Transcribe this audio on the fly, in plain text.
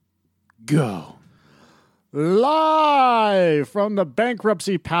Go. Live from the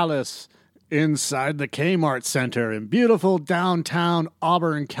Bankruptcy Palace inside the Kmart Center in beautiful downtown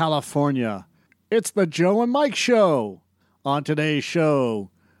Auburn, California. It's the Joe and Mike Show. On today's show,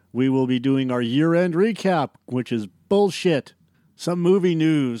 we will be doing our year-end recap, which is bullshit. Some movie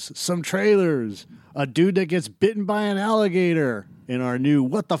news, some trailers, a dude that gets bitten by an alligator in our new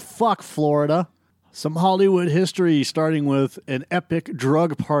What the Fuck, Florida. Some Hollywood history, starting with an epic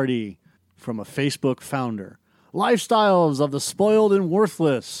drug party from a Facebook founder. Lifestyles of the spoiled and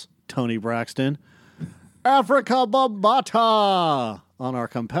worthless, Tony Braxton. Africa Bambaataa on our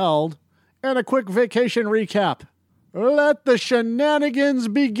Compelled. And a quick vacation recap. Let the shenanigans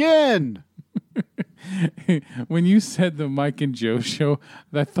begin. When you said the Mike and Joe show,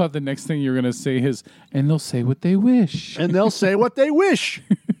 I thought the next thing you were going to say is, and they'll say what they wish. And they'll say what they wish.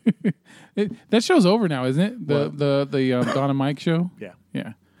 That show's over now, isn't it? The Don and Mike show? Yeah.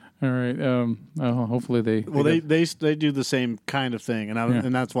 Yeah. All right. Hopefully they... Well, they do the same kind of thing,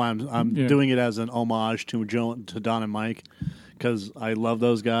 and that's why I'm doing it as an homage to Don and Mike, because I love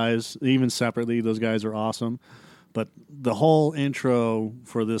those guys. Even separately, those guys are awesome. But the whole intro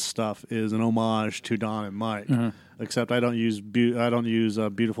for this stuff is an homage to Don and Mike, except I don't use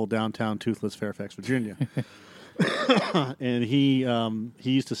beautiful downtown toothless Fairfax, Virginia. And he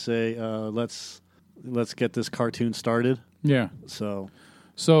used to say, "Let's get this cartoon started." Yeah. So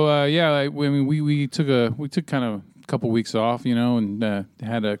we took kind of a couple weeks off, and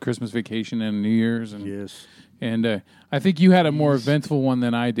had a Christmas vacation and New Year's, and yes, and I think you had a more eventful one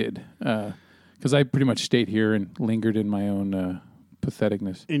than I did. Because I pretty much stayed here and lingered in my own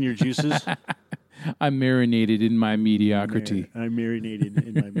patheticness. In your juices? I marinated in my mediocrity. I marinated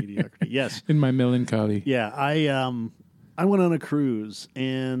in my mediocrity. Yes. In my melancholy. Yeah, I went on a cruise,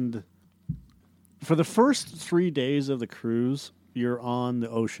 and for the first 3 days of the cruise, you're on the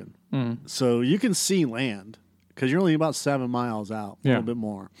ocean. Mm. So you can see land, because you're only about 7 miles out, a little bit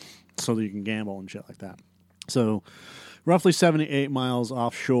more, so that you can gamble and shit like that. So roughly 7 to 8 miles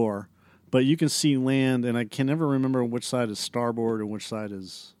offshore. But you can see land, and I can never remember which side is starboard and which side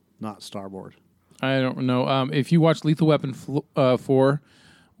is not starboard. I don't know. If you watch Lethal Weapon 4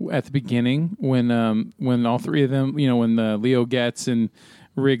 at the beginning, when all three of them, when Leo Getz and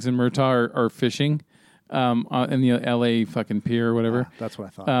Riggs and Murtaugh are fishing in the L.A. fucking pier or whatever. That's what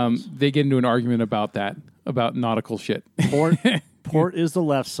I thought. They get into an argument about that, about nautical shit. Port is the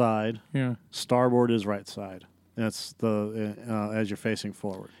left side. Yeah. Starboard is right side. That's the as you're facing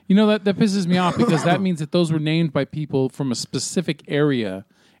forward. That pisses me off, because that means that those were named by people from a specific area,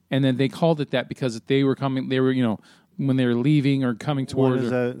 and then they called it that because they were coming. They were, when they were leaving or coming towards. Why does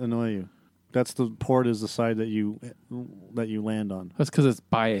that annoy you? That's the port is the side that you land on. That's because it's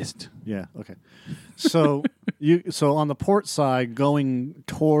biased. Yeah. Okay. So so on the port side, going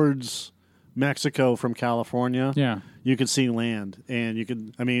towards Mexico from California, you could see land, and you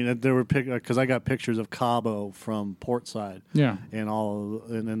could. I mean, there were because I got pictures of Cabo from port side, and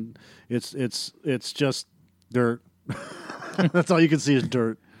then it's just dirt. That's all you can see is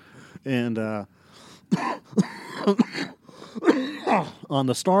dirt, and on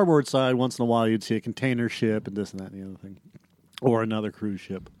the starboard side, once in a while you'd see a container ship and this and that and the other thing, or another cruise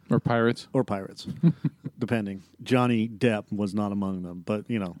ship, or pirates, depending. Johnny Depp was not among them, but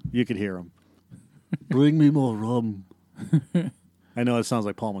you could hear him. Bring me more rum. I know it sounds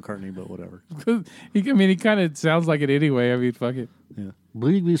like Paul McCartney, but whatever. He kind of sounds like it anyway. I mean, fuck it. Yeah.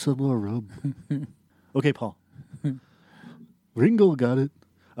 Bring me some more rum. Okay, Paul. Ringo got it.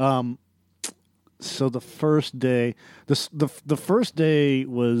 So the first day, the first day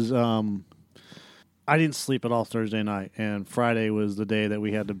was I didn't sleep at all Thursday night, and Friday was the day that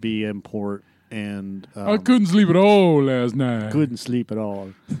we had to be in port, and I couldn't sleep at all last night. Couldn't sleep at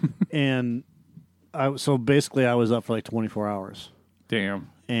all, and so basically I was up for like 24 hours. Damn.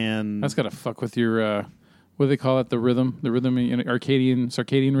 And that's got to fuck with your what do they call it? The rhythm in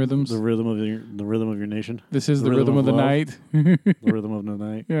circadian rhythms. The rhythm of your nation. This is the rhythm of the night. The rhythm of the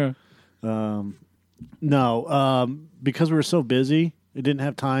night. Yeah. No, because we were so busy, it didn't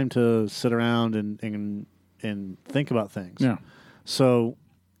have time to sit around and think about things. Yeah. So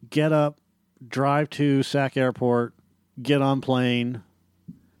get up, drive to Sac Airport, get on plane,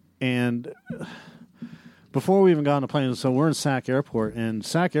 and before we even got on the plane, so we're in Sac Airport, and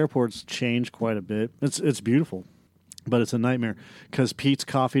Sac Airport's changed quite a bit. It's beautiful, but it's a nightmare because Pete's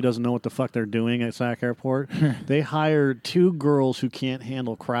Coffee doesn't know what the fuck they're doing at Sac Airport. They hired 2 girls who can't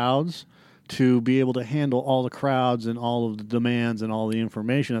handle crowds to be able to handle all the crowds and all of the demands and all the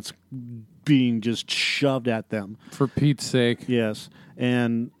information that's being just shoved at them. For Pete's sake. Yes.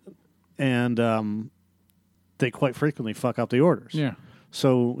 And they quite frequently fuck up the orders. Yeah.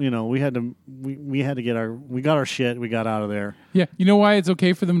 So we had to we got our shit. We got out of there. Yeah, you know why it's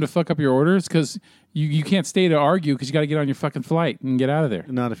okay for them to fuck up your orders? Because you can't stay to argue because you got to get on your fucking flight and get out of there.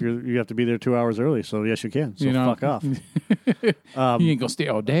 Not if you have to be there 2 hours early. So yes, you can. So fuck off. You ain't gonna stay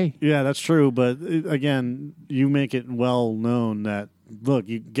all day. Yeah, that's true. But again, you make it well known that look,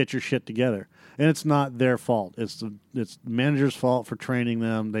 you get your shit together, and it's not their fault. It's manager's fault for training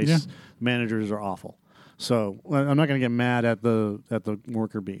them. Managers are awful. So I'm not going to get mad at the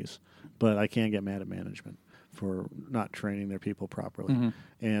worker bees, but I can get mad at management for not training their people properly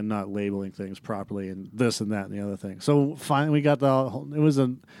and not labeling things properly and this and that and the other thing. So finally, we got it was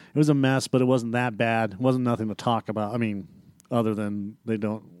a mess, but it wasn't that bad. It wasn't nothing to talk about. I mean, other than they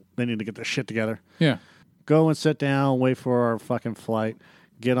need to get their shit together. Yeah. Go and sit down, wait for our fucking flight,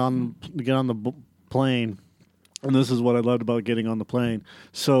 get on the plane. And this is what I loved about getting on the plane.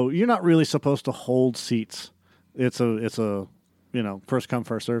 So you're not really supposed to hold seats. It's a first come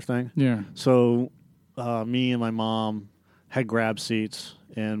first serve thing. Yeah. So me and my mom had grab seats,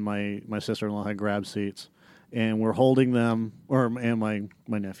 and my sister-in-law had grab seats, and we're holding them, and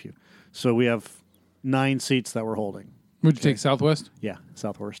my nephew. So we have 9 seats that we're holding. Would you take Southwest? Yeah,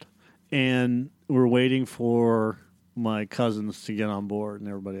 Southwest. And we're waiting for my cousins to get on board and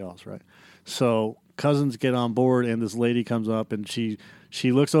everybody else, right? So cousins get on board, and this lady comes up, and she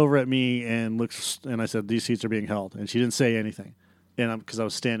looks over at me and I said, these seats are being held. And she didn't say anything. And because I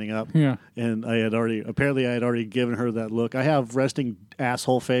was standing up. Yeah. And I had already given her that look. I have resting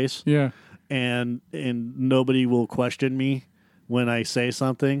asshole face. Yeah. And nobody will question me when I say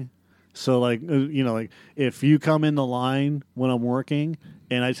something. So like if you come in the line when I'm working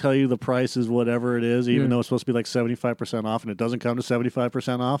and I tell you the price is whatever it is, even though it's supposed to be like 75% off, and it doesn't come to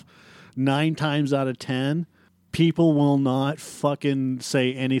 75% off, 9 times out of 10, people will not fucking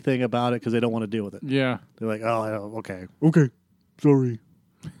say anything about it because they don't want to deal with it. Yeah. They're like, oh, okay, sorry.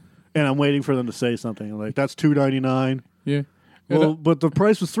 And I'm waiting for them to say something. I'm like, that's $2.99. Yeah. Well, but the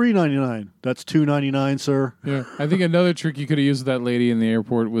price was $3.99. That's $2.99, sir. Yeah. I think another trick you could have used with that lady in the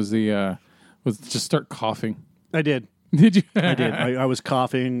airport was was just start coughing. I did. Did you? I did. I was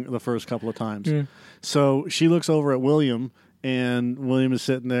coughing the first couple of times. Yeah. So she looks over at William, and William is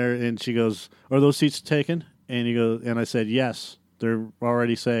sitting there, and she goes, "Are those seats taken?" And he goes, and I said, "Yes, they're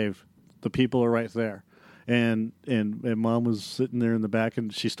already saved. The people are right there." And Mom was sitting there in the back,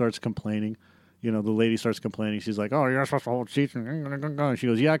 and she starts complaining. The lady starts complaining. She's like, "Oh, you're not supposed to hold seats." And she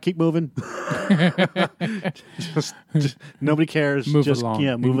goes, "Yeah, keep moving." just nobody cares. Move it along.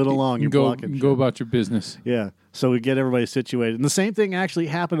 Yeah, move it along. You're blocking. Go about your business. Yeah. So we get everybody situated. And the same thing actually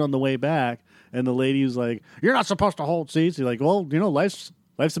happened on the way back. And the lady was like, "You're not supposed to hold seats." He's like, "Well, life's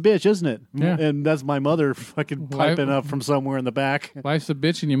a bitch, isn't it?" Yeah. And that's my mother fucking piping up from somewhere in the back. Life's a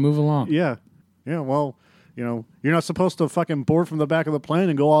bitch and you move along. Yeah. Yeah, well, you're not supposed to fucking board from the back of the plane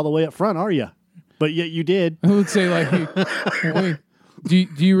and go all the way up front, are you? But yet you did. I would say, wait,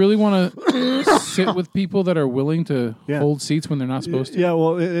 do you really want to sit with people that are willing to hold seats when they're not supposed to? Yeah,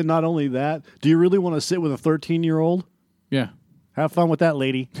 well, and not only that, do you really want to sit with a 13-year-old? Yeah. Have fun with that,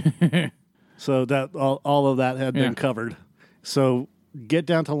 lady. So that all of that had been covered. So get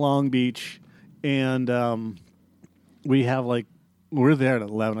down to Long Beach, and we have we're there at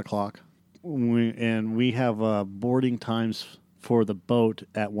 11 o'clock, and we have boarding times for the boat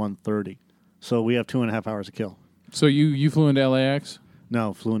at 1:30. So we have 2.5 hours to kill. So you flew into LAX?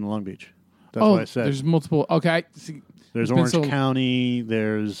 No, flew into Long Beach. That's what I said. There's multiple. Okay, there's Orange County.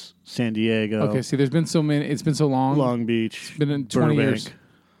 There's San Diego. Okay, see, there's been so many. It's been so long. Long Beach. It's been in 20 years.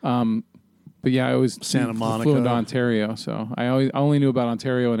 But yeah, I always Santa Monica. Flew into Ontario, so I only knew about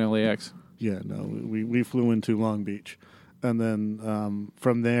Ontario and LAX. Yeah, no, we flew into Long Beach, and then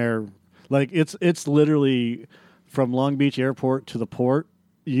from there, it's literally from Long Beach Airport to the port.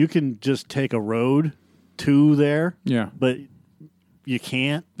 You can just take a road to there. Yeah, but you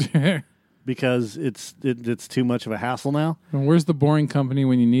can't because it's too much of a hassle now. And where's the boring company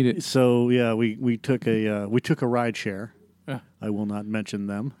when you need it? So yeah, we took a ride share. I will not mention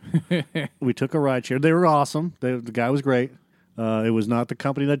them. We took a ride share. They were awesome. The guy was great. It was not the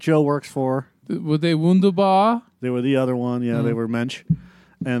company that Joe works for. Were they Wunderbar? They were the other one. Yeah, They were Mensch.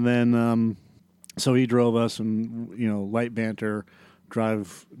 And then so he drove us, and light banter.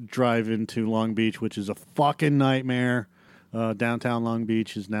 Drive into Long Beach, which is a fucking nightmare. Downtown Long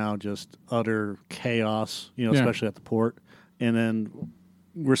Beach is now just utter chaos, especially at the port. And then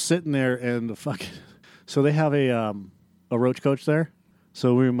we're sitting there, and so they have a roach coach there,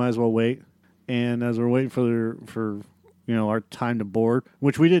 so we might as well wait. And as we're waiting for our time to board,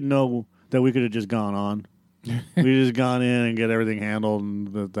 which we didn't know that we could have just gone on. We just gone in and get everything handled,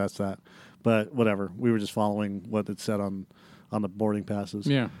 and that's that. But whatever, we were just following what it said on on the boarding passes.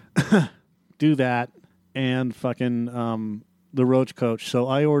 Yeah. Do that and fucking the Roach Coach. So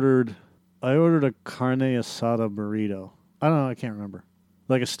I ordered a carne asada burrito. I don't know. I can't remember.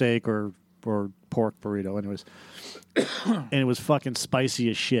 Like a steak or pork burrito. Anyways, and it was fucking spicy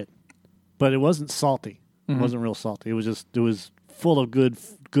as shit, but it wasn't salty. It wasn't real salty. It was full of good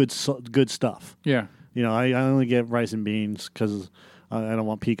stuff. Yeah. You know, I only get rice and beans because I don't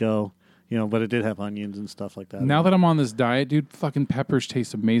want pico. You know, but it did have onions and stuff like that. Now that I'm on this diet, dude, fucking peppers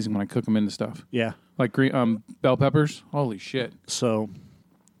taste amazing when I cook them into stuff. Yeah. Like green bell peppers. Holy shit. So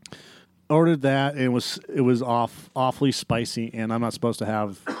ordered that, and it was awfully spicy, and I'm not supposed to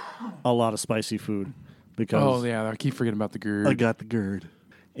have a lot of spicy food because Oh yeah, I keep forgetting about the GERD. I got the GERD,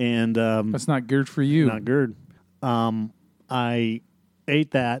 and That's not GERD for you. not GERD. I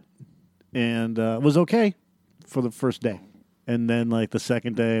ate that and was okay for the first day, and then like the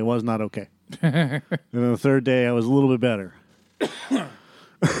second day it was not okay, and then the third day I was a little bit better,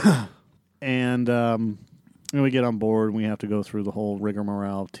 and we get on board and we have to go through the whole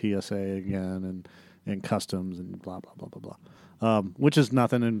rigmarole of TSA again and customs and blah blah blah blah blah, which is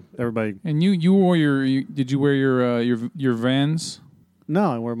nothing, and everybody. And you wore did you wear your Vans?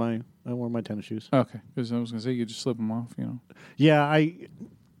 No, I wore my tennis shoes. Okay, because I was gonna say you just slip them off. You know. Yeah,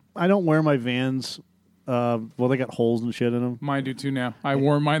 I don't wear my Vans. Well, they got holes and shit in them. Mine do too now. I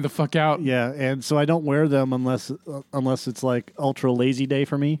wore mine the fuck out. Yeah, and so I don't wear them unless it's like ultra lazy day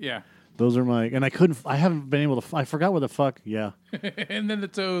for me. Yeah. Those are I haven't been able to. I forgot where the fuck. Yeah. And then the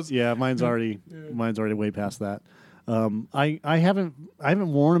toes. Yeah, mine's already way past that. I haven't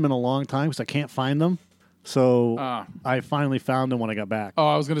worn them in a long time because I can't find them. So I finally found them when I got back. Oh,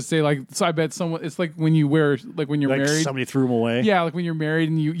 I was gonna say so I bet someone. It's like when you wear when you're Like married. somebody threw them away. Yeah, like when you're married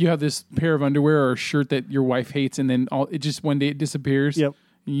and you have this pair of underwear or a shirt that your wife hates, and then it just one day it disappears. Yep.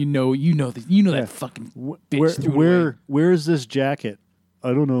 And you know that fucking bitch threw it away. Where is this jacket? I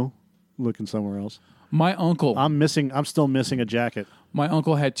don't know. Looking somewhere else. My uncle. I'm still missing a jacket. My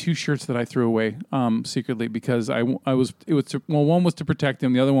uncle had two shirts that I threw away secretly because one was to protect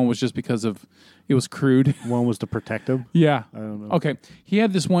him. The other one was just because it was crude. One was to protect him. Yeah. I don't know. Okay. He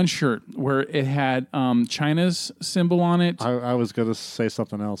had this one shirt where it had China's symbol on it, I was going to say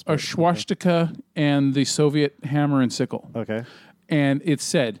something else. a swastika, and the Soviet hammer and sickle. Okay. And it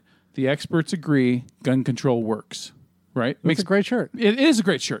said, "The experts agree gun control works." Right? It's a great shirt. It is a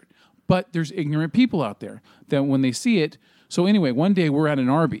great shirt. But there's ignorant people out there that when they see it. So anyway, one day we're at an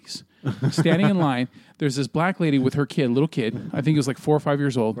Arby's, standing in line. There's this black lady with her little kid. I think he was like 4 or 5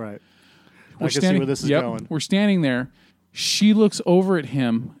 years old. Right. We're I can see where this is going. We're standing there. She looks over at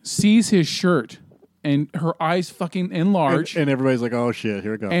him, sees his shirt, and her eyes fucking enlarge. And everybody's like, "Oh shit,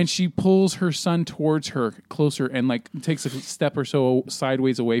 here it goes." And she pulls her son towards her closer and like takes a step or so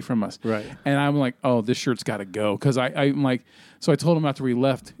sideways away from us. Right. And I'm like, "Oh, this shirt's got to go." Because I'm like, so I told him after we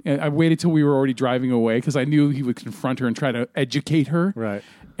left, and I waited till we were already driving away because I knew he would confront her and try to educate her. Right.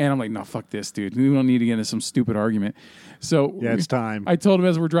 And I'm like, "No, fuck this, dude. We don't need to get into some stupid argument." So Yeah, it's time. I told him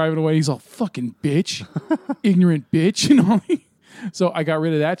as we're driving away, he's all, "Fucking bitch, ignorant bitch," and all. So I got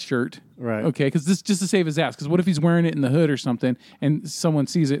rid of that shirt. Right. Okay, because this just to save his ass. Because what if he's wearing it in the hood or something, and someone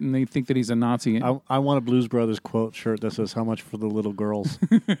sees it and they think that he's a Nazi? I want a Blues Brothers quote shirt that says, "How much for the little girls?"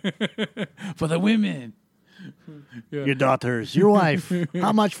 For the women. Your daughters, your wife.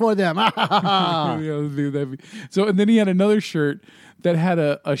 How much for them? Yeah, dude, so, and then he had another shirt that had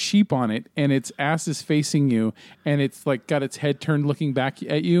a sheep on it, and its ass is facing you, and it's like got its head turned looking back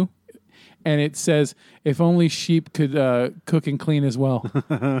at you. And it says, "If only sheep could cook and clean as well."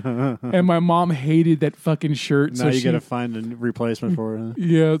 And my mom hated that fucking shirt. Now you got to find a replacement for it. Huh?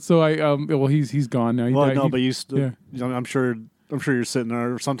 Yeah, so well, he's gone now. Well, no, but you still. Yeah. I'm sure you're sitting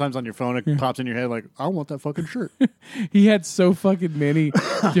there. Sometimes on your phone, it pops in your head like, "I want that fucking shirt." He had so fucking many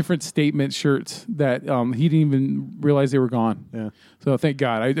different statement shirts that he didn't even realize they were gone. Yeah. So thank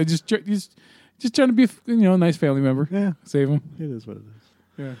God. I just trying to be a nice family member. Yeah. Save him. It is what it is.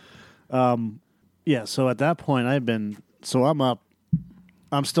 Yeah. Yeah, so at that point I'm up.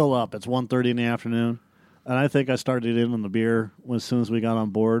 I'm still up. It's 1:30 in the afternoon. And I think I started in on the beer as soon as we got on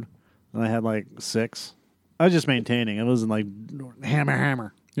board. And I had like 6. I was just maintaining. It wasn't like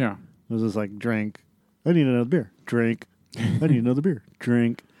hammer. Yeah. It was just like drink. I need another beer. Drink. I need another beer.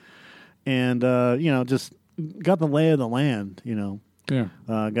 Drink. And just got the lay of the land, Yeah.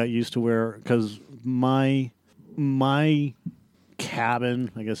 Got used to because my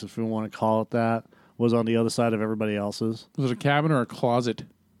cabin, I guess if we want to call it that, was on the other side of everybody else's. Was it a cabin or a closet?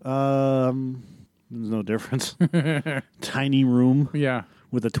 There's no difference. Tiny room Yeah.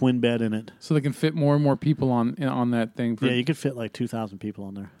 with a twin bed in it. So they can fit more and more people on that thing. Yeah, you could fit like 2,000 people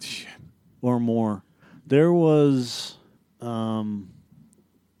on there. Shit. Or more. There was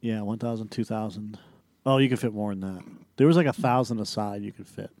Yeah, 1,000, 2,000. Oh, you could fit more than that. There was like 1,000 aside you could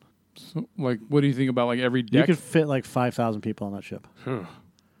fit. So, like, what do you think about like every You deck? could fit like 5,000 people on that ship. No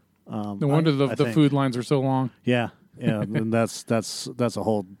wonder I the think. food lines are so long. Yeah, and that's a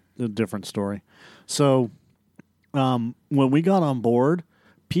whole different story. So, when we got on board,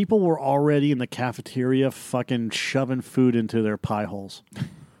 people were already in the cafeteria fucking shoving food into their pie holes.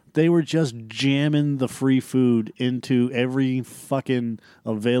 They were just jamming the free food into every fucking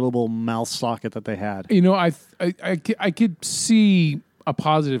available mouth socket that they had. You know, I could see a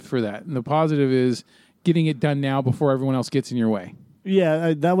positive for that, and the positive is getting it done now before everyone else gets in your way.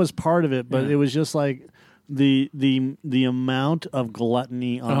 Yeah, that was part of it, but Yeah. it was just like the amount of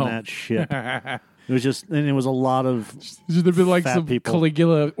gluttony on that ship. It was just, and it was a lot of Should there been like fat some people.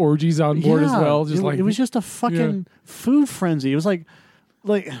 Caligula orgies on board as well? Just it was just a fucking food frenzy. It was like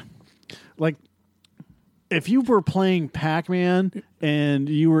if you were playing Pac-Man and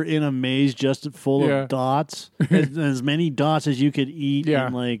you were in a maze just full Yeah. of dots, as many dots as you could eat Yeah.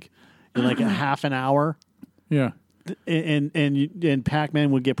 in like a half an hour, yeah, and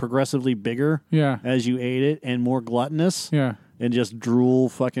Pac-Man would get progressively bigger yeah, as you ate it and more gluttonous. yeah. And just drool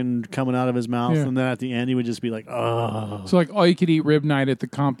fucking coming out of his mouth, Yeah. and then at the end he would just be like, "Oh, So like all you could eat rib night at the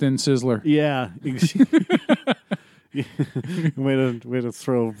Compton Sizzler. yeah." way to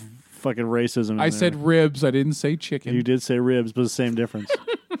throw fucking racism. In I there. said ribs. I didn't say chicken. You did say ribs, but the same difference.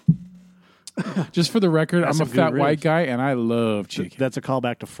 Just for the record, That's I'm a some fat good white ribs. guy and I love chicken. That's a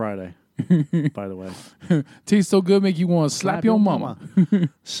callback to Friday, by the way. Tastes so good, make you want to slap your mama.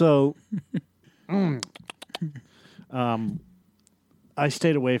 So, I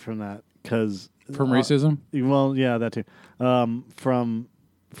stayed away from that because From racism? Well, yeah, that too. From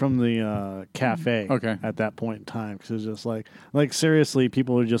the cafe. Okay. At that point in time, because it was just like seriously,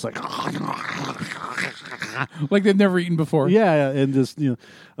 people were just like, Like they've never eaten before. yeah, and just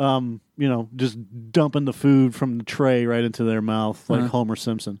just dumping the food from the tray right into their mouth like Homer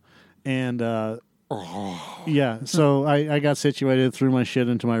Simpson, and yeah. So I got situated, threw my shit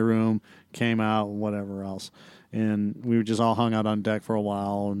into my room, came out, whatever else, and we were just all hung out on deck for a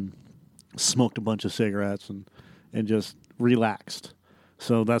while and smoked a bunch of cigarettes and just relaxed.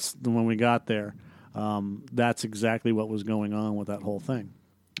 So that's when we got there. That's exactly what was going on with that whole thing.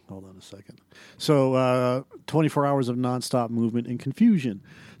 Hold on a second. So 24 hours of nonstop movement and confusion.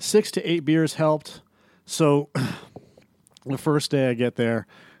 6 to 8 beers helped. So the first day I get there,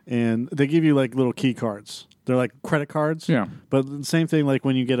 and they give you like little key cards. They're like credit cards. Yeah. But the same thing like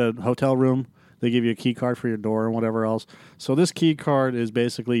when you get a hotel room, they give you a key card for your door and whatever else. So this key card is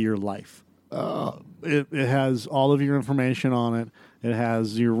basically your life. It has all of your information on it. It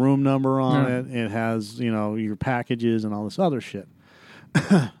has your room number on Yeah. it. It has, your packages and all this other shit.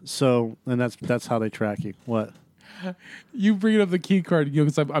 So, and that's how they track you. What? You bring up the key card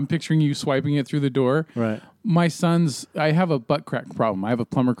because I'm picturing you swiping it through the door. Right. I have a butt crack problem. I have a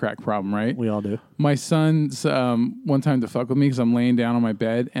plumber crack problem, right? We all do. My son's one time to fuck with me because I'm laying down on my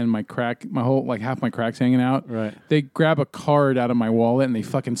bed and my whole like half my crack's hanging out. Right. They grab a card out of my wallet and they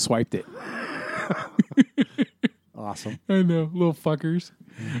fucking swiped it. Awesome. I know, little fuckers.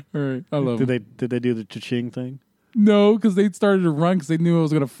 All right, I love them. Did they do the cha-ching thing? No, because they started to run because they knew I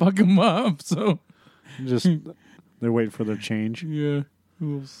was gonna fuck them up. So Just they're waiting for their change. yeah,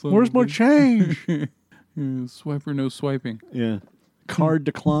 little son Where's of my a- change? Yeah, swipe or no swiping? Yeah. Card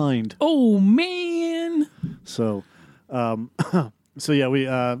declined. Oh man. So, so yeah, we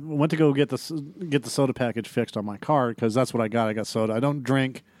went to go get the soda package fixed on my card because that's what I got. I got soda. I don't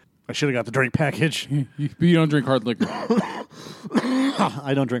drink. I should have got the drink package. You don't drink hard liquor.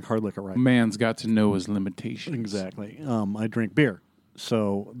 I don't drink hard liquor, right? Man's got to know his limitations. Exactly. I drink beer,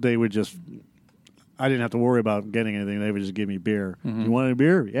 so they would just. I didn't have to worry about getting anything. They would just give me beer. Mm-hmm. You want any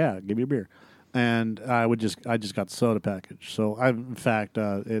beer? Yeah, give me a beer. And I just got the soda package. So in fact,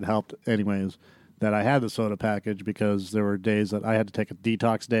 it helped anyways that I had the soda package because there were days that I had to take a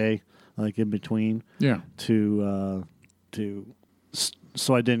detox day, like in between, Yeah. so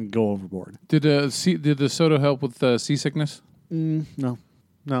I didn't go overboard. Did the soda help with seasickness? No,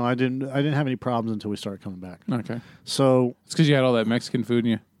 I didn't have any problems until we started coming back. Okay. So It's because you had all that Mexican food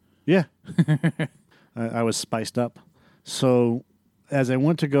in you. yeah, I was spiced up. So as I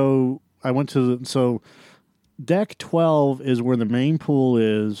went to deck 12 is where the main pool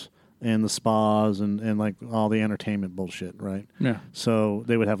is and the spas and like all the entertainment bullshit, right? Yeah. So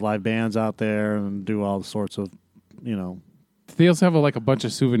they would have live bands out there and do all sorts of, Did they also have a bunch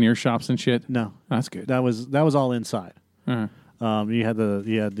of souvenir shops and shit? no, That's good. that was all inside. Uh-huh. You had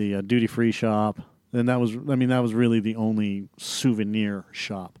the duty free shop, and that was really the only souvenir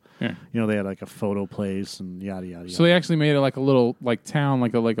shop. Yeah. They had like a photo place and yada yada. So they actually made it like a little like town,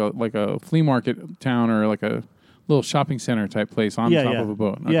 like a flea market town or like a little shopping center type place on top of a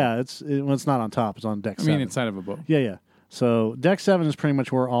boat. Okay. Yeah, it's not on top. It's on deck 7. I mean, inside of a boat. Yeah. So deck 7 is pretty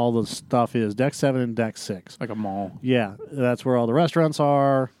much where all the stuff is. Deck 7 and deck 6. Like a mall. Yeah, that's where all the restaurants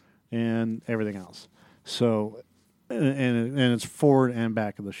are and everything else. So, and it's forward and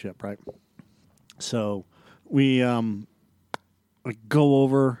back of the ship, right? So we go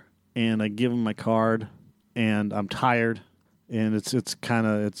over and I give him my card, and I'm tired, and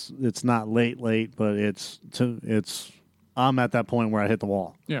it's not late, but it's I'm at that point where I hit the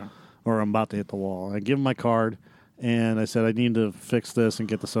wall. Yeah. Or I'm about to hit the wall. I give him my card, and I said I need to fix this and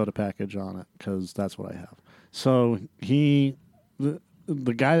get the soda package on it because that's what I have. So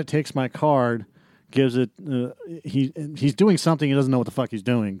the guy that takes my card gives it. He's doing something he doesn't know what the fuck he's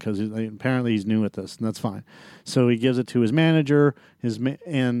doing because apparently he's new at this, and that's fine. So he gives it to his manager.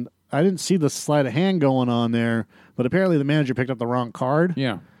 And I didn't see the sleight of hand going on there, but apparently the manager picked up the wrong card.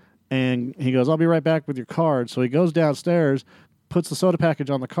 Yeah. And he goes, "I'll be right back with your card." So he goes downstairs, puts the soda package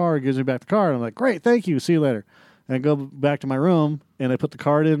on the card, gives me back the card. I'm like, "Great, thank you. See you later." And I go back to my room, and I put the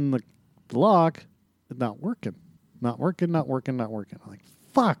card in the lock. It's not working. I'm like,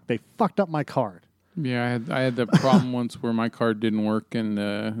 fuck, they fucked up my card. Yeah, I had that problem once where my card didn't work, and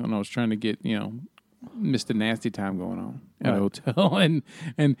I was trying to get Mr. Nasty Time going on at a hotel, and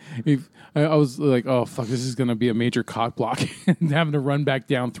if I was like, oh fuck, this is gonna be a major cock block, and having to run back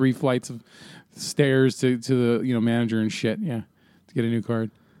down 3 flights of stairs to the manager and shit, to get a new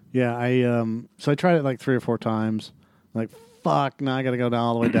card. Yeah, so I tried it like 3 or 4 times. Like, fuck, now I got to go down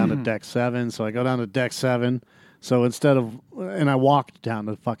all the way down to deck 7. So I go down to deck 7. So and I walked down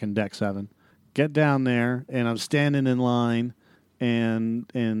to fucking deck 7. Get down there, and I'm standing in line,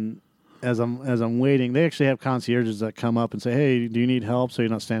 and as I'm waiting, they actually have concierges that come up and say, "Hey, do you need help so you're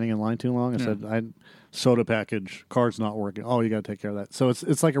not standing in line too long?" I said, "Soda package, card's not working." "Oh, you got to take care of that." So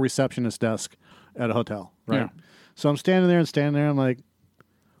it's like a receptionist desk at a hotel, right? Yeah. So I'm standing there. I'm like,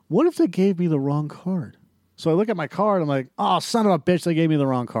 what if they gave me the wrong card? So I look at my card. I'm like, oh, son of a bitch, they gave me the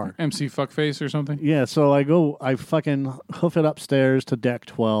wrong card. MC Fuckface or something? Yeah, so I fucking hoof it upstairs to deck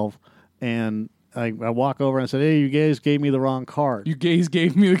 12, and I walk over and I said, "Hey, you guys gave me the wrong card." You guys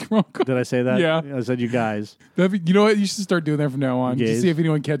gave me the wrong card? Did I say that? Yeah. I said, "You guys." You know what? You should start doing that from now on. Gays. Just see if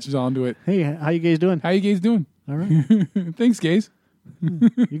anyone catches on to it. Hey, how you guys doing? How you guys doing? All right. Thanks, gays.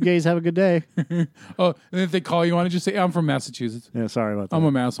 You guys have a good day. Oh, and if they call you on it, just say, "I'm from Massachusetts. Yeah, sorry about that. I'm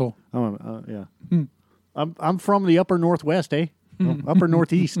an asshole." Yeah. I'm from the upper northwest, eh? Upper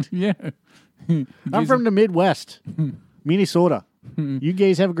northeast. Yeah. I'm from the Midwest, Minnesota. You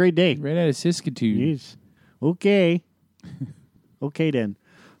guys have a great day. Right out of Saskatoon. Yes. Okay. Okay then.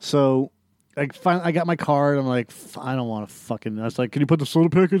 So I got my card. I'm like, I don't want to fucking. I was like, "Can you put the soda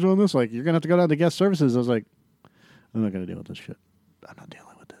package on this?" Like, "You're gonna have to go down to guest services." I was like, "I'm not gonna deal with this shit. I'm not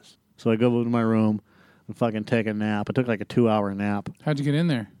dealing with this." So I go to my room and fucking take a nap. I took like a 2-hour nap. How'd you get in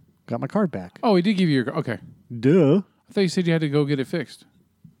there? Got my card back. Oh, he did give you your... Okay. Duh. I thought you said you had to go get it fixed.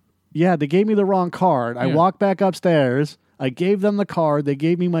 Yeah, they gave me the wrong card. I Yeah. walked back upstairs. I gave them the card. They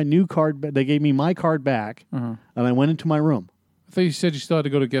gave me my new card. They gave me my card back, and I went into my room. I thought you said you still had to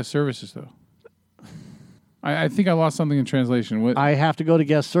go to guest services, though. I think I lost something in translation. What? I have to go to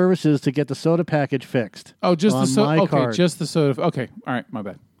guest services to get the soda package fixed. Oh, just the on soda. my Okay, card. just the soda. Okay, all right, my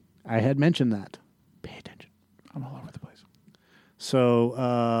bad. I had mentioned that. Pay attention. I'm all over the place.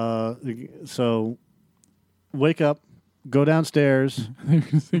 So wake up, go downstairs.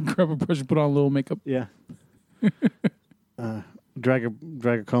 Grab a brush and put on a little makeup. Yeah. Drag a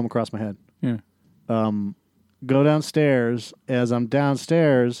comb across my head. Yeah. Go downstairs. As I'm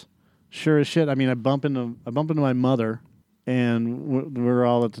downstairs, sure as shit. I mean, I bump into my mother, and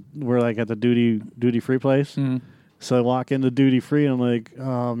we're like at the duty free place. Mm-hmm. So I walk into duty free, and I'm like,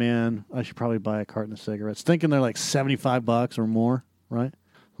 oh man, I should probably buy a carton of cigarettes. Thinking they're like $75 or more, right?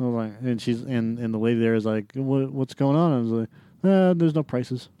 I was like, and the lady there is like, what's going on? I was like, there's no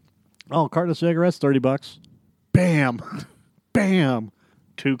prices. Oh, carton of cigarettes, $30. Bam, bam.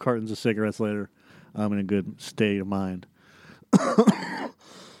 2 cartons of cigarettes later, I'm in a good state of mind.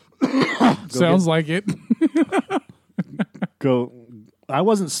 Sounds like it. I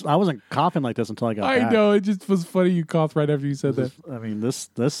wasn't coughing like this until I got back. I know. It just was funny you coughed right after you said that. I mean,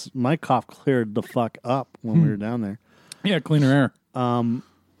 my cough cleared the fuck up when we were down there. Yeah, cleaner air. No.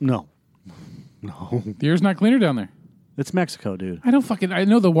 The air's not cleaner down there. It's Mexico, dude. I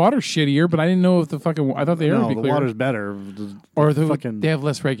know the water's shittier, but I didn't know if I thought the air would be the clearer. water's better. Or they have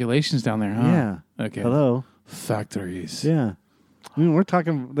less regulations down there, huh? Yeah. Okay. Hello. Factories. Yeah. I mean, we're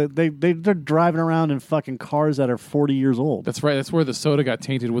talking they're driving around in fucking cars that are 40 years old. That's right. That's where the soda got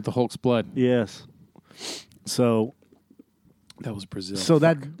tainted with the Hulk's blood. Yes. So that was Brazil. So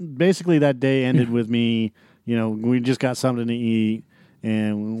that basically that day ended with me. You know, we just got something to eat,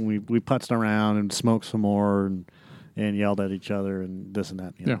 and we putzed around and smoked some more and yelled at each other and this and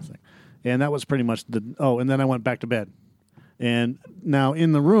that. You know, thing. And that was pretty much and then I went back to bed. And now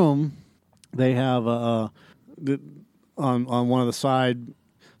in the room, they have on one of the side.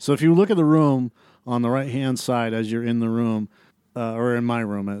 So if you look at the room on the right-hand side as you're in the room, or in my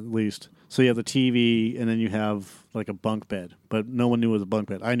room at least, so you have the TV and then you have like a bunk bed, but no one knew it was a bunk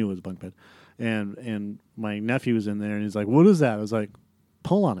bed. I knew it was a bunk bed. And my nephew was in there and he's like, "What is that?" I was like,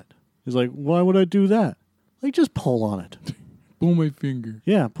 "Pull on it." He's like, "Why would I do that?" Like, just pull on it. Pull my finger.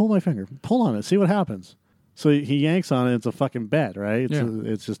 Yeah, pull my finger. Pull on it. See what happens. So he yanks on it. It's a fucking bed, right?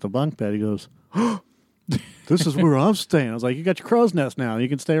 It's just a bunk bed. He goes, "This is where I'm staying." I was like, "You got your crow's nest now. You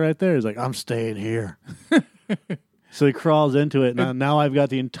can stay right there." He's like, "I'm staying here." So he crawls into it. Now I've got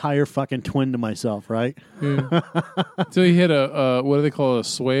the entire fucking twin to myself, right? Yeah. So he hit what do they call it? A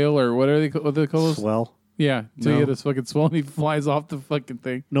swale or what do they call it? Swell. Yeah. So he hit a fucking swell and he flies off the fucking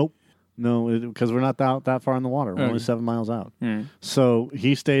thing. Nope. No, because we're not that far in the water. We're only 7 miles out. Mm. So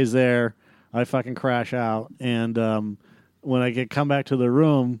he stays there. I fucking crash out. And when I come back to the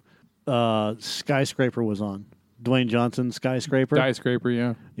room, Skyscraper was on. Dwayne Johnson, Skyscraper. Skyscraper,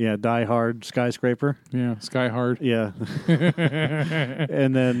 yeah. Yeah, Die Hard, Skyscraper. Yeah, Sky Hard. Yeah.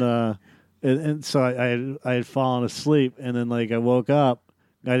 And then, and so I had fallen asleep, and then like I woke up.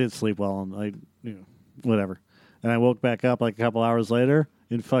 I didn't sleep well, and whatever. And I woke back up like a couple hours later,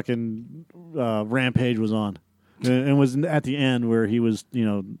 and fucking Rampage was on. And it was at the end where he was,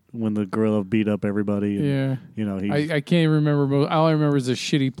 when the gorilla beat up everybody. And, yeah. I can't remember. All I remember is a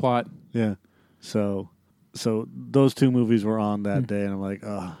shitty plot. Yeah. So those two movies were on that day, and I'm like,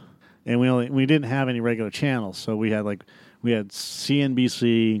 oh. And we didn't have any regular channels, so we had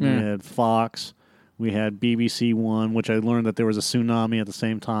CNBC, we had Fox, we had BBC One, which I learned that there was a tsunami at the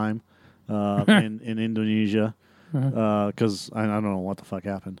same time in Indonesia, because I don't know what the fuck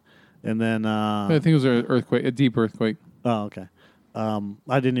happened. And then I think it was an earthquake, a deep earthquake. Oh, okay. I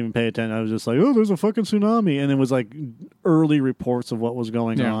didn't even pay attention. I was just like, oh, there's a fucking tsunami. And it was like early reports of what was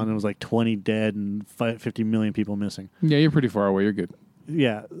going on. It was like 20 dead and 50 million people missing. Yeah, you're pretty far away. You're good.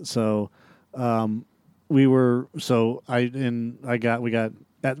 Yeah. So we got,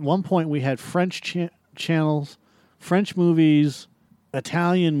 at one point we had French channels, French movies,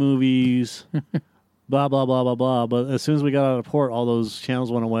 Italian movies, blah, blah, blah, blah, blah. But as soon as we got out of port, all those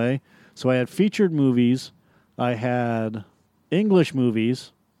channels went away. So I had featured movies. I had English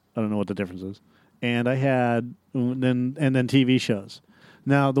movies, I don't know what the difference is, and I had then TV shows.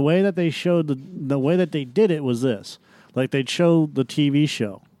 Now the way that they showed the way that they did it was this: like they'd show the TV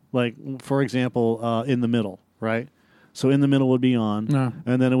show, like for example, in the middle, right? So in the middle would be on,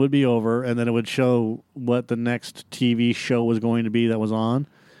 and then it would be over, and then it would show what the next TV show was going to be that was on,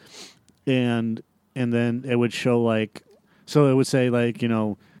 and then it would show so it would say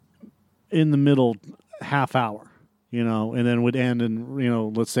in the middle half hour. And then it would end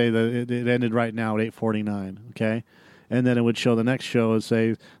in, let's say that it ended right now at 8:49, okay? And then it would show the next show and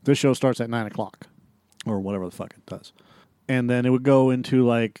say, this show starts at 9 o'clock, or whatever the fuck it does. And then it would go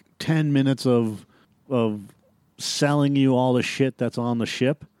into 10 minutes of selling you all the shit that's on the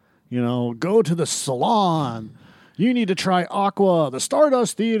ship. Go to the salon. You need to try Aqua, the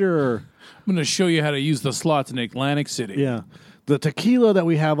Stardust Theater. I'm going to show you how to use the slots in Atlantic City. Yeah. The tequila that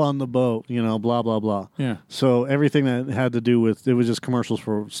we have on the boat, blah, blah, blah. Yeah. So everything that had to do with, it was just commercials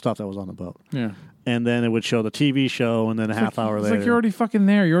for stuff that was on the boat. Yeah. And then it would show the TV show, and then a half hour later. It's like you're already fucking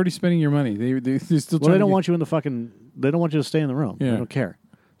there. You're already spending your money. They're still they don't want you in the fucking, they don't want you to stay in the room. Yeah. They don't care.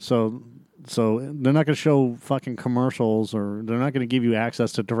 So they're not going to show fucking commercials, or they're not going to give you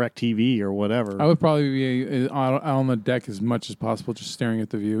access to DirecTV or whatever. I would probably be out on the deck as much as possible, just staring at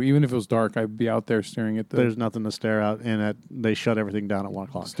the view. Even if it was dark, I'd be out there staring at the... There's nothing to stare at, and they shut everything down at 1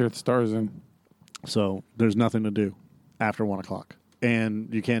 o'clock. Stare at the stars in. So there's nothing to do after 1 o'clock.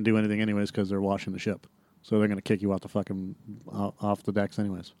 And you can't do anything anyways because they're washing the ship. So they're going to kick you out off the decks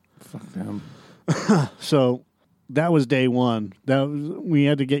anyways. Fuck them. So... that was day one. We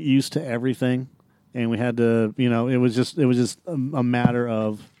had to get used to everything, and we had to, it was just a matter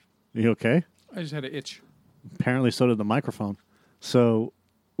of, you okay? I just had an itch. Apparently, so did the microphone. So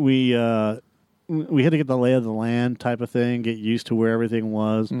we had to get the lay of the land type of thing, get used to where everything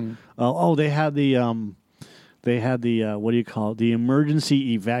was. They had the what do you call it? The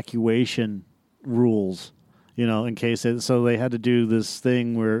emergency evacuation rules. In case so they had to do this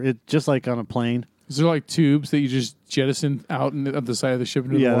thing where it just like on a plane. Is there like tubes that you just jettison out of the side of the ship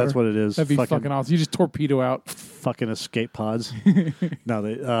into the water? Yeah, that's what it is. That'd be fucking awesome. You just torpedo out. Fucking escape pods.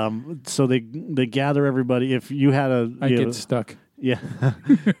 No, so they gather everybody. If you had I get stuck. Yeah.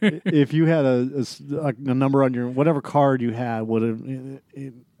 If you had a number on your whatever card you had,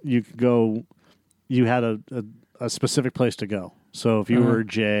 you could go. You had a specific place to go. So if you were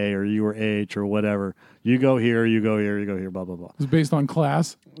J or you were H or whatever, you go here, you go here, you go here, blah blah blah. It's based on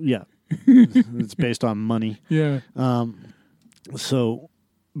class. Yeah. It's based on money. Yeah. So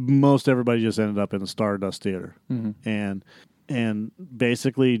most everybody just ended up in the Stardust Theater, and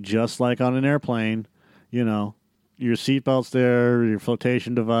basically just like on an airplane, your seatbelt's there, your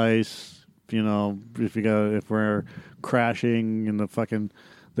flotation device. If we're crashing and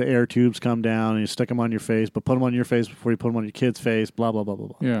the air tubes come down and you stick them on your face, but put them on your face before you put them on your kid's face. Blah blah blah blah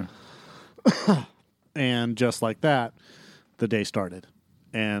blah. Yeah. And just like that, the day started.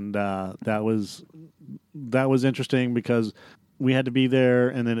 And that was interesting because we had to be there,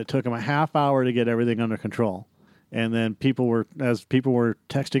 and then it took them a half hour to get everything under control. And then as people were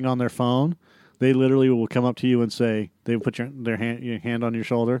texting on their phone, they literally will come up to you and say, they would put your hand on your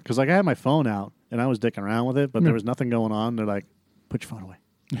shoulder. Because I had my phone out, and I was dicking around with it, but there was nothing going on. They're like, put your phone away.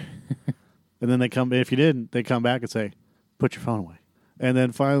 And then if you didn't, they come back and say, put your phone away. And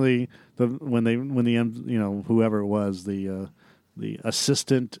then finally, whoever it was, the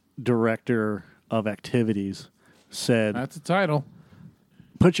assistant director of activities said, that's a title.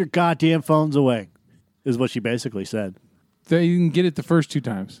 Put your goddamn phones away, is what she basically said. They didn't get it the first 2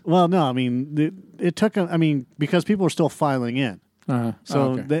 times. Well, no, I mean, it took, because people were still filing in. Uh-huh.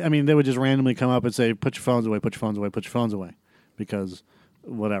 So, they would just randomly come up and say, put your phones away, put your phones away, put your phones away, because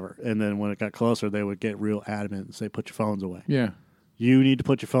whatever. And then when it got closer, they would get real adamant and say, put your phones away. Yeah. You need to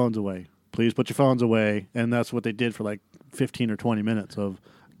put your phones away. Please put your phones away. And that's what they did for like 15 or 20 minutes of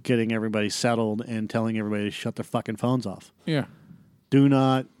getting everybody settled and telling everybody to shut their fucking phones off. Yeah. Do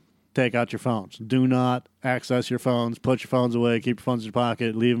not take out your phones. Do not access your phones. Put your phones away. Keep your phones in your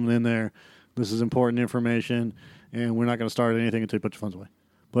pocket. Leave them in there. This is important information, and we're not going to start anything until you put your phones away.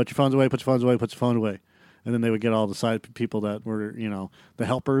 Put your phones away. Put your phones away. Put your phone away. And then they would get all the side people that were, the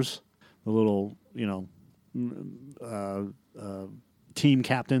helpers, the little, team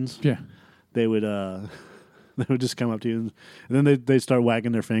captains. Yeah. They would just come up to you, and then they'd start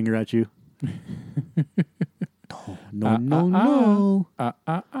wagging their finger at you. No.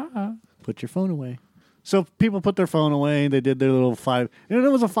 Put your phone away. So people put their phone away. They did their little and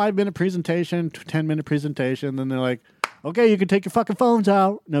it was a 5-minute presentation, 10-minute presentation. Then they're like, okay, you can take your fucking phones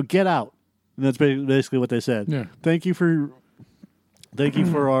out. Now get out. And that's basically what they said. Yeah. Thank you for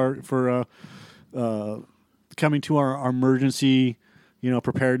coming to our emergency,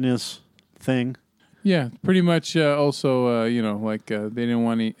 preparedness thing. Yeah, pretty much. Also, they didn't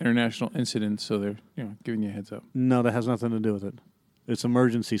want any international incidents, so they're giving you a heads up. No, that has nothing to do with it. It's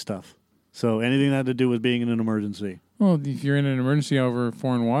emergency stuff. So anything that had to do with being in an emergency. Well, if you're in an emergency over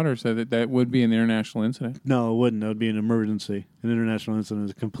foreign waters, that would be an international incident. No, it wouldn't. That would be an emergency. An international incident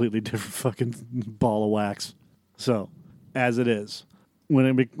is a completely different fucking ball of wax. So, as it is, when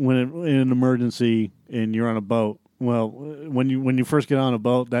in an emergency and you're on a boat, well, when you first get on a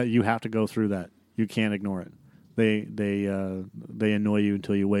boat, that you have to go through that. You can't ignore it. They annoy you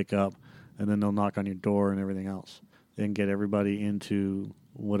until you wake up, and then they'll knock on your door and everything else, and get everybody into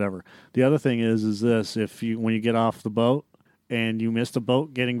whatever. The other thing is this: when you get off the boat and you miss the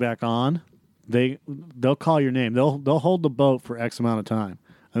boat getting back on, they'll call your name. They'll hold the boat for X amount of time,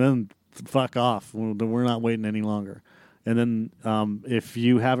 and then fuck off. We're not waiting any longer. And then if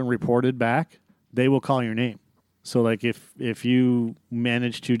you haven't reported back, they will call your name. So like if you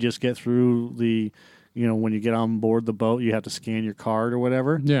manage to just get through the, when you get on board the boat, you have to scan your card or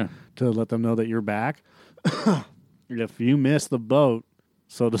whatever. Yeah. To let them know that you're back. If you miss the boat,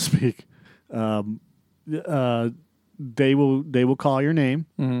 so to speak, they will call your name.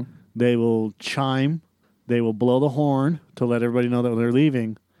 Mm-hmm. They will chime. They will blow the horn to let everybody know that they're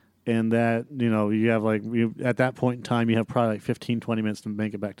leaving. And that, you have at that point in time, you have probably 15, 20 minutes to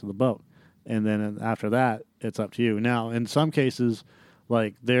make it back to the boat. And then after that, it's up to you. Now, in some cases,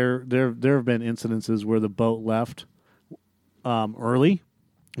 like there have been incidences where the boat left early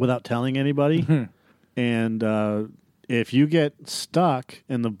without telling anybody. And if you get stuck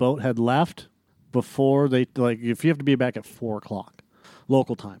and the boat had left before if you have to be back at 4:00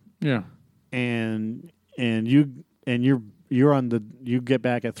 local time. Yeah. And you get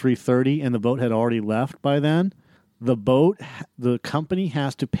back at 3:30 and the boat had already left by then. The company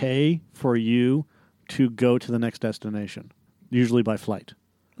has to pay for you to go to the next destination, usually by flight.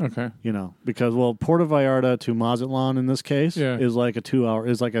 Okay. Because Puerto Vallarta to Mazatlan in this case is like a 2 hour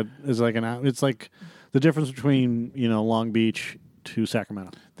is like an hour. It's like the difference between Long Beach to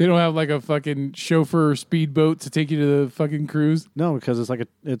Sacramento. They don't have like a fucking chauffeur speedboat to take you to the fucking cruise. No, because it's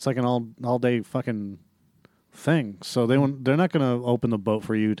like an all day fucking thing. So they're not going to open the boat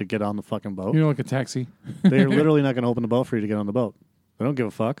for you to get on the fucking boat. Like a taxi. They're literally not going to open the boat for you to get on the boat. They don't give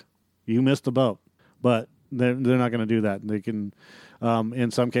a fuck. You missed the boat, but they're not going to do that. They can,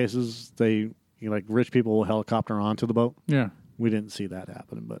 in some cases, rich people will helicopter onto the boat. Yeah, we didn't see that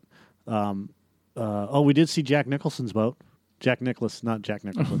happening, but we did see Jack Nicholson's boat. Jack Nicholson's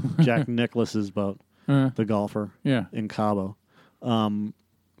boat, the golfer. Yeah, in Cabo.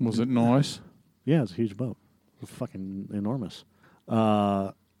 Was it nice? Yeah, it's a huge boat. It's fucking enormous.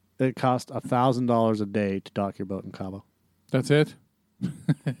 It cost $1,000 a day to dock your boat in Cabo. That's it?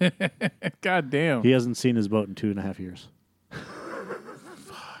 God damn. He hasn't seen his boat in 2.5 years.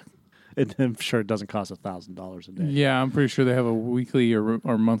 Fuck. And I'm sure it doesn't cost $1,000 a day. Yeah, I'm pretty sure they have a weekly or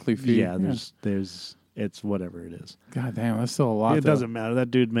monthly fee. Yeah, there's it's whatever it is. God damn, that's still a lot. It doesn't matter.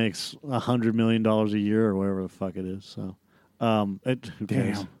 That dude makes $100 million a year or whatever the fuck it is. So, who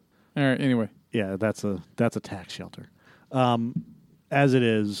cares? Damn. All right. Anyway. Yeah, that's a tax shelter. As it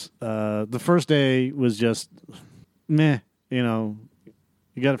is, the first day was just meh. You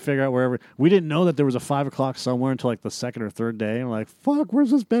got to figure out wherever. We didn't know that there was a 5 o'clock somewhere until like the second or third day. And we're like, fuck,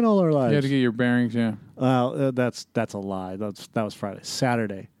 where's this been all our lives? You had to get your bearings. Yeah. Well, that's a lie. That was Friday.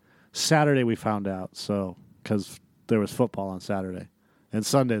 Saturday we found out. So because there was football on Saturday, and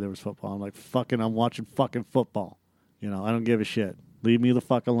Sunday there was football. I'm like, I'm watching fucking football. I don't give a shit. Leave me the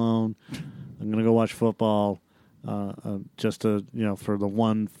fuck alone. I'm gonna go watch football, just to for the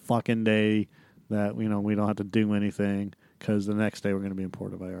one fucking day that we don't have to do anything, because the next day we're gonna be in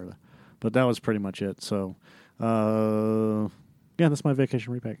Puerto Vallarta. But that was pretty much it. So, that's my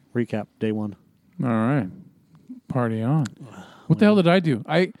vacation recap. Day one. All right, party on. What the hell did I do?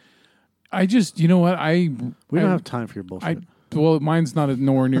 I just we don't have time for your bullshit. Mine's not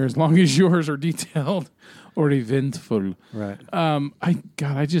nowhere near as long as yours or detailed or eventful. Right.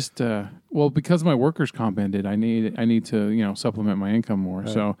 Because my workers' comp ended, I need to supplement my income more.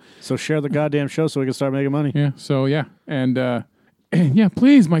 Right. So share the goddamn show so we can start making money. Yeah. So yeah, and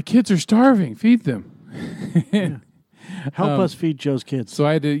please, my kids are starving. Feed them. Yeah. Help us feed Joe's kids. So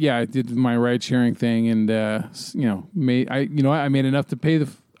I did my ride sharing thing, and I made enough to pay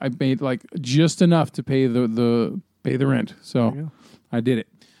I made like just enough to pay the rent. So I did it.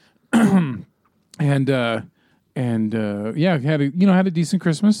 And had a decent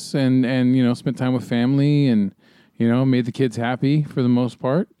Christmas and spent time with family and made the kids happy for the most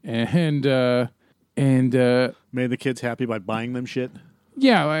part and made the kids happy by buying them shit.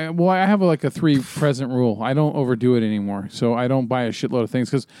 Yeah, I have a 3 present rule. I don't overdo it anymore, so I don't buy a shitload of things.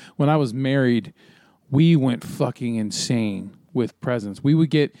 Because when I was married, we went fucking insane with presents. We would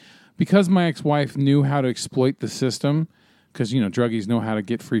get, because my ex-wife knew how to exploit the system, because druggies know how to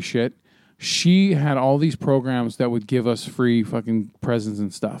get free shit. She had all these programs that would give us free fucking presents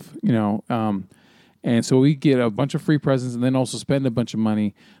and stuff, and so we get a bunch of free presents and then also spend a bunch of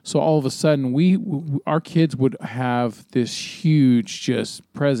money. So all of a sudden, our kids would have this huge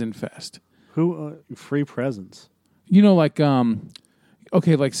just present fest. Free presents? Like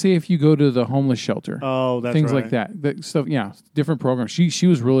say if you go to the homeless shelter. Oh, that's things right. like that stuff. Yeah, different programs. She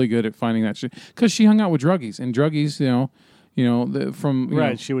was really good at finding that shit because she hung out with druggies and druggies.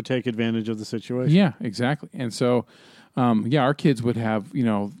 She would take advantage of the situation. Yeah, exactly. And so. Our kids would have,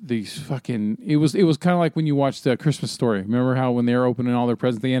 these fucking. It was kind of like when you watched the Christmas Story. Remember how when they were opening all their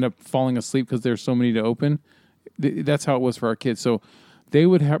presents, they end up falling asleep because there's so many to open. That's how it was for our kids. So they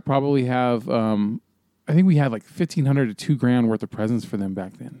would probably have. I think we had like $1,500 to $2,000 worth of presents for them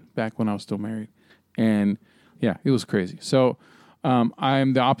back then. Back when I was still married, and yeah, it was crazy. So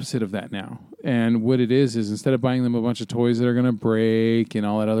I'm the opposite of that now. And what it is instead of buying them a bunch of toys that are going to break and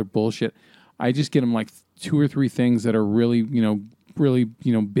all that other bullshit, I just get them like 2 or 3 things that are really,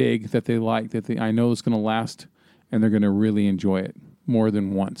 big that they like, I know it's going to last and they're going to really enjoy it more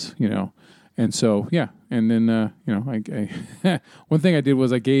than once, And so, yeah. And then, I one thing I did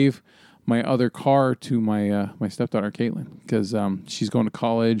was I gave my other car to my stepdaughter, Caitlin, because she's going to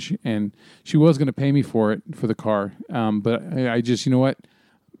college and she was going to pay me for the car. But I just,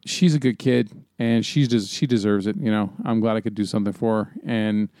 she's a good kid and she deserves it. I'm glad I could do something for her.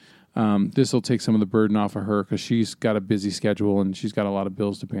 And, this will take some of the burden off of her because she's got a busy schedule and she's got a lot of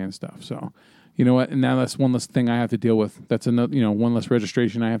bills to pay and stuff. So, you know what? And now that's one less thing I have to deal with. That's another, one less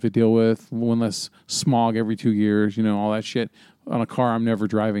registration I have to deal with, one less smog every 2 years, all that shit on a car I'm never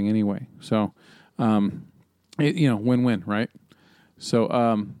driving anyway. So, win-win, right? So,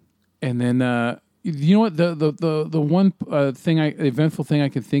 and then you know what the one eventful thing I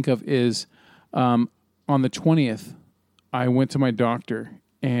can think of is on the 20th, I went to my doctor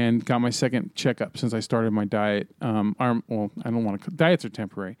and got my second checkup since I started my diet. I don't want to. Diets are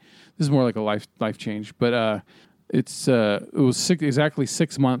temporary. This is more like a life change, but it was exactly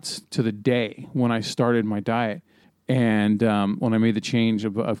 6 months to the day when I started my diet. And when I made the change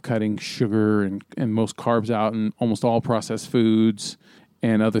of cutting sugar and most carbs out and almost all processed foods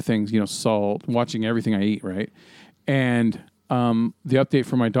and other things, salt, watching everything I eat, right? And the update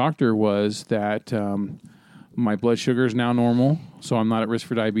from my doctor was that my blood sugar is now normal, so I'm not at risk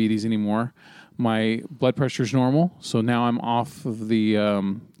for diabetes anymore. My blood pressure is normal, so now I'm off of the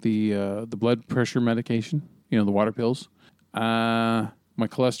blood pressure medication, the water pills. My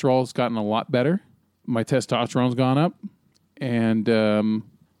cholesterol's gotten a lot better. My testosterone's gone up, and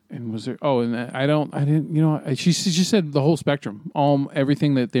was there? Oh, and I didn't. She said the whole spectrum,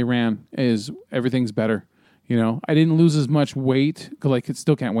 everything that they ran everything's better. I didn't lose as much weight because I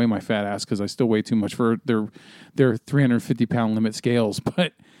still can't weigh my fat ass because I still weigh too much for their 350-pound limit scales.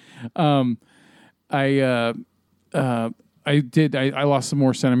 But I lost some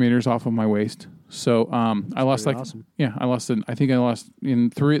more centimeters off of my waist. So I lost awesome. I think I lost in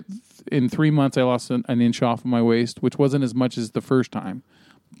 3 months. I lost an inch off of my waist, which wasn't as much as the first time,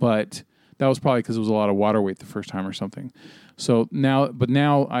 but that was probably because it was a lot of water weight the first time or something. So now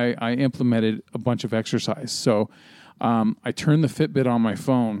I implemented a bunch of exercise. So I turned the Fitbit on my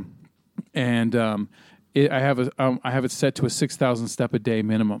phone, and I have it set to a 6,000 step a day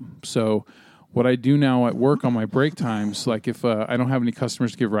minimum. So what I do now at work on my break times, like if I don't have any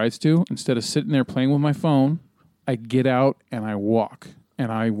customers to give rides to, instead of sitting there playing with my phone, I get out and I walk.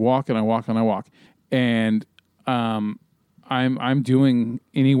 And I walk and I walk and I walk. And I'm doing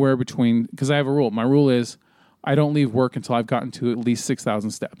anywhere between, because I have a rule. My rule is I don't leave work until I've gotten to at least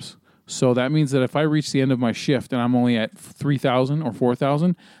 6,000 steps. So that means that if I reach the end of my shift and I'm only at 3,000 or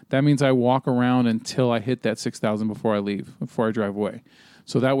 4,000, that means I walk around until I hit that 6,000 before I leave, before I drive away.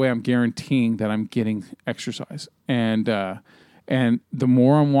 So that way I'm guaranteeing that I'm getting exercise. And the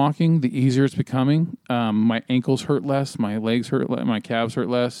more I'm walking, the easier it's becoming. My ankles hurt less. My legs hurt less. My calves hurt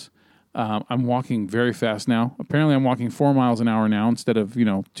less. I'm walking very fast now. Apparently I'm walking 4 miles an hour now instead of,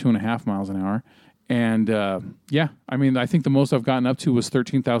 2.5 miles an hour. And I think the most I've gotten up to was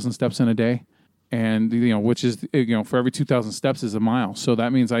 13,000 steps in a day. And, which is, for every 2,000 steps is a mile. So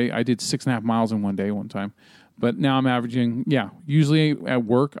that means I did 6.5 miles in one day one time. But now I'm averaging, usually at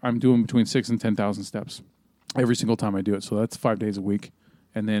work, I'm doing between 6,000 and 10,000 steps every single time I do it. So that's 5 days a week.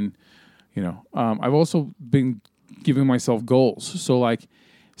 And then, I've also been giving myself goals. So like,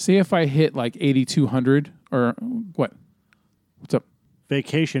 say if I hit like 8,200 or what? What's up?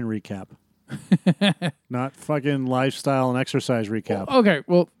 Vacation recap. Not fucking lifestyle and exercise recap. Well, okay.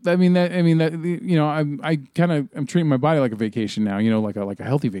 Well, I'm treating my body like a vacation now, like a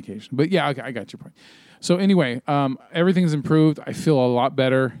healthy vacation. But yeah, okay, I got your point. So anyway, everything's improved. I feel a lot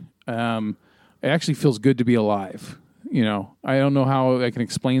better. It actually feels good to be alive. I don't know how I can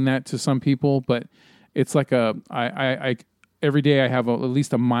explain that to some people, but it's like I every day I have at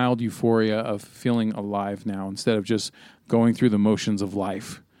least a mild euphoria of feeling alive now instead of just going through the motions of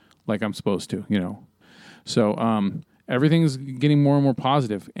life like I'm supposed to, So everything's getting more and more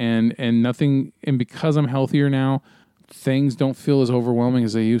positive, and because I'm healthier now, things don't feel as overwhelming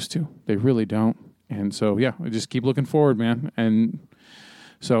as they used to. They really don't. And so, I just keep looking forward, man. And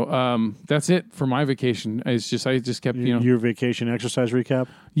so that's it for my vacation. I just kept, Your vacation exercise recap?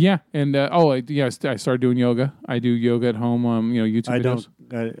 Yeah. And, I started doing yoga. I do yoga at home, YouTube videos.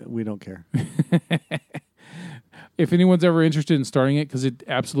 We don't care. If anyone's ever interested in starting it, because it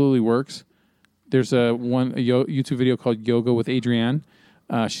absolutely works, there's a YouTube video called Yoga with Adrienne.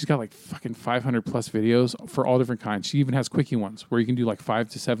 She's got like fucking 500 plus videos for all different kinds. She even has quickie ones where you can do like 5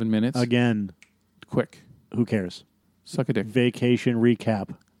 to 7 minutes. Again. Quick. Who cares? Suck a dick. Vacation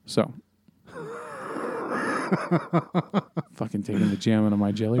recap. So. Fucking taking the jam out of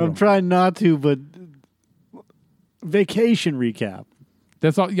my jelly roll. I'm trying not to, but vacation recap.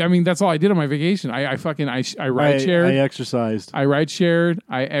 That's all. I mean, that's all I did on my vacation. I ride shared. I exercised. I ride shared.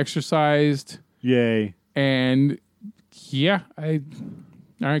 I exercised. Yay. And all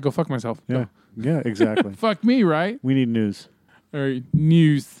right, go fuck myself. Yeah. Go. Yeah, exactly. Fuck me, right? We need news. All right,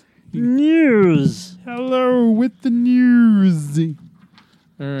 news. News. Hello with the news.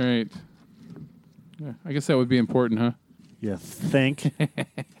 All right. Yeah, I guess that would be important, huh? You think?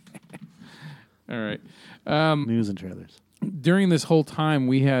 All right. News and trailers. During this whole time,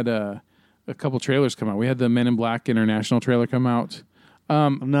 we had a couple trailers come out. We had the Men in Black International trailer come out.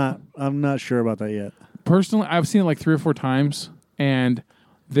 I'm not sure about that yet. Personally, I've seen it like 3 or 4 times, and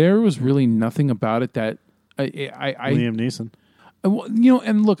there was really nothing about it that I Liam Neeson. well, you know,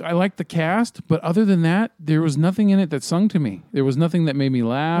 and look, I like the cast, but other than that, there was nothing in it that sung to me. There was nothing that made me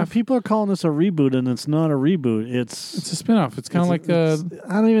laugh. People are calling this a reboot, and it's not a reboot. It's a spinoff. It's kind of like I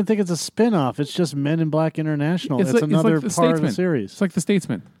don't even think it's a spinoff. It's just Men in Black International. It's another like part of the series. It's like The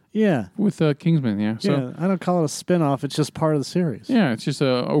Statesman. Yeah. With Kingsman, yeah. So, yeah, I don't call it a spinoff. It's just part of the series. Yeah, it's just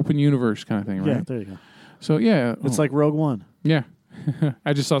a open universe kind of thing, right? Yeah, there you go. So, yeah. It's like Rogue One. Yeah.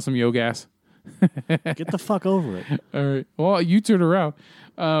 I just saw some yo gas. Get the fuck over it. All right. Well, you turn around.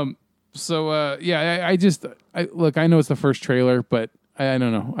 I know it's the first trailer, but I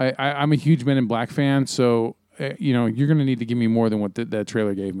don't know. I'm a huge Men in Black fan, so you're going to need to give me more than what that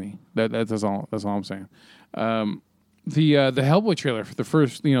trailer gave me. That's all I'm saying. The Hellboy trailer for the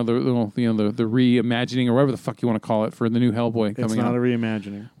first, the reimagining or whatever the fuck you want to call it for the new Hellboy coming out. It's not a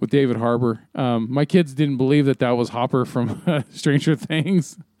reimagining. With David Harbour. My kids didn't believe that was Hopper from Stranger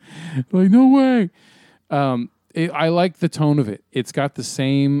Things. Like, no way. I like the tone of it. It's got the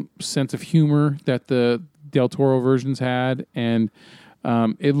same sense of humor that the Del Toro versions had, and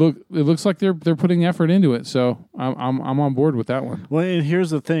it looks like they're putting effort into it. So I'm on board with that one. Well, and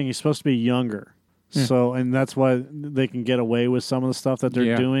here's the thing: he's supposed to be younger. Yeah. So, and that's why they can get away with some of the stuff that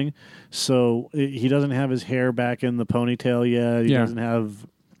they're doing. So he doesn't have his hair back in the ponytail yet.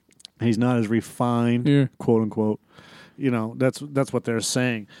 He's not as refined, quote unquote. That's what they're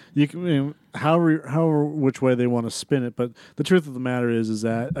saying. You can, however which way they want to spin it, but the truth of the matter is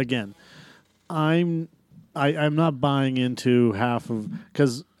that again, I'm not buying into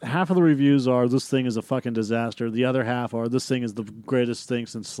because half of the reviews are this thing is a fucking disaster. The other half are this thing is the greatest thing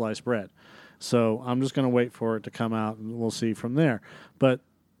since sliced bread. So I'm just going to wait for it to come out, and we'll see from there. But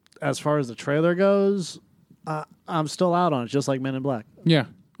as far as the trailer goes, I'm still out on it, just like Men in Black. Yeah.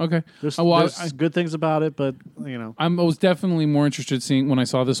 Okay. There's good things about it, but I was definitely more interested seeing when I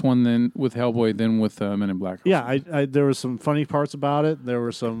saw this one than with Hellboy than with Men in Black. Yeah, there were some funny parts about it. There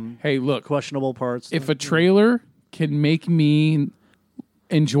were some questionable parts. If a trailer can make me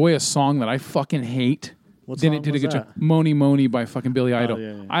enjoy a song that I fucking hate. Then it did a good job. Moni Moni by fucking Billy Idol.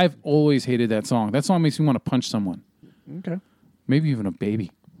 Yeah. I've always hated that song. That song makes me want to punch someone. Okay. Maybe even a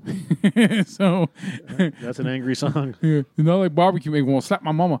baby. So that's an angry song. Yeah. Not like barbecue make me want to slap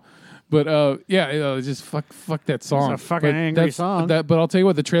my mama. But just fuck that song. It's a fucking angry song. But I'll tell you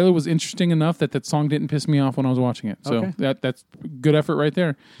what, the trailer was interesting enough that song didn't piss me off when I was watching it. So that's good effort right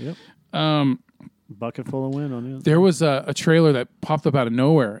there. Yep. Bucket full of wind on you. There was a trailer that popped up out of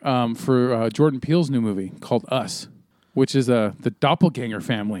nowhere for Jordan Peele's new movie called Us, which is the Doppelganger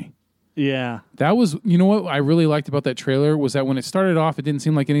family. Yeah. That was, what I really liked about that trailer was that when it started off, it didn't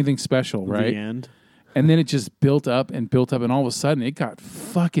seem like anything special, right? The end. And then it just built up, and all of a sudden it got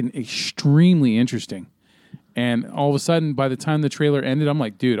fucking extremely interesting. And all of a sudden, by the time the trailer ended, I'm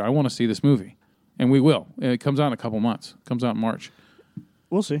like, dude, I want to see this movie. And we will. It comes out in a couple months. It comes out in March.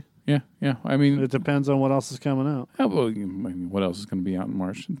 We'll see. Yeah. I mean, it depends on what else is coming out. What else is going to be out in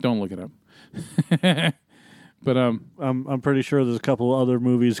March? Don't look it up. But I'm pretty sure there's a couple other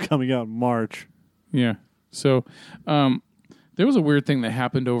movies coming out in March. Yeah. So there was a weird thing that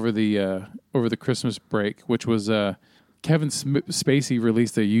happened over the Christmas break, which was Kevin Spacey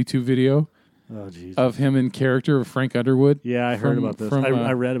released a YouTube video. Oh, Jesus. Of him in character of Frank Underwood. Yeah, I heard about this.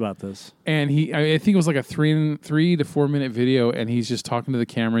 I read about this. And I think it was like a 3 to 4 minute video, and he's just talking to the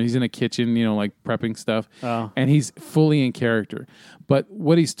camera. He's in a kitchen, like prepping stuff. Oh. And he's fully in character. But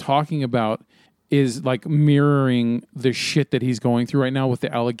what he's talking about is like mirroring the shit that he's going through right now with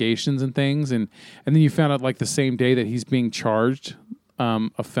the allegations and things. And then you found out like the same day that he's being charged,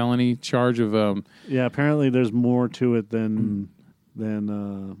 a felony charge of... yeah, apparently there's more to it than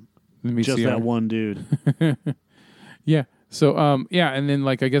just that one dude. Yeah. So, and then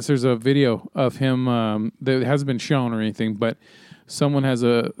like I guess there's a video of him that hasn't been shown or anything, but someone has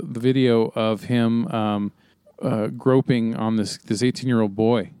the video of him groping on this 18-year-old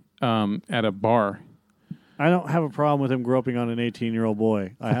boy at a bar. I don't have a problem with him groping on an 18-year-old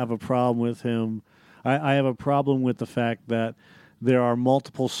boy. I have a problem with him. I have a problem with the fact that there are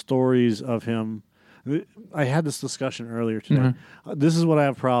multiple stories of him. I had this discussion earlier today. Mm-hmm. This is what I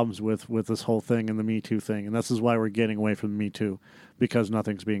have problems with this whole thing and the Me Too thing, and this is why we're getting away from Me Too, because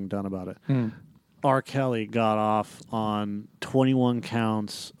nothing's being done about it. R. Kelly got off on 21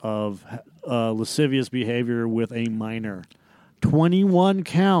 counts of lascivious behavior with a minor. 21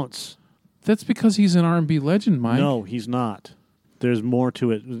 counts. That's because he's an R&B legend, Mike. No, he's not. There's more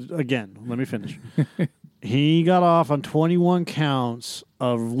to it. Again, let me finish. He got off on 21 counts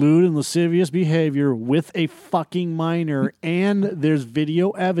of lewd and lascivious behavior with a fucking minor, and there's video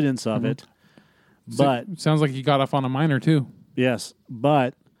evidence of it. But sounds like he got off on a minor, too. Yes,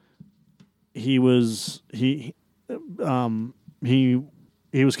 but he was he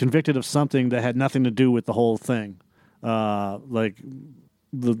was convicted of something that had nothing to do with the whole thing. Like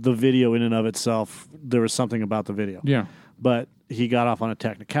the video in and of itself, there was something about the video. Yeah. But he got off on a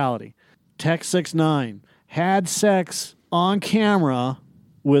technicality. Tech69 had sex on camera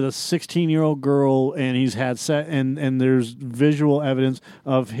with a 16-year-old girl, and he's had and there's visual evidence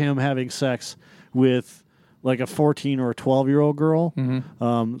of him having sex with like a 14 or a 12-year-old girl.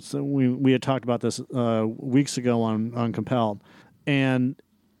 Mm-hmm. So we had talked about this weeks ago on Compelled. And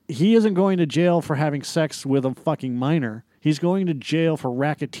he isn't going to jail for having sex with a fucking minor. He's going to jail for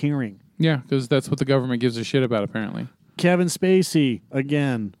racketeering. Yeah, because that's what the government gives a shit about, apparently. Kevin Spacey,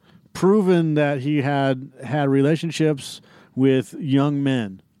 again, proven that he had relationships with young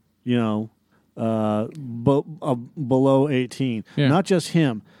men, below 18. Yeah. Not just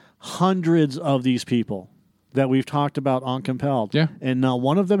him, hundreds of these people that we've talked about on Compelled. Yeah. And not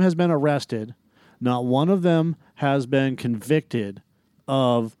one of them has been arrested. Not one of them has been convicted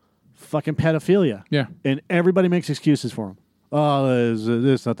of fucking pedophilia. Yeah. And everybody makes excuses for him. Oh,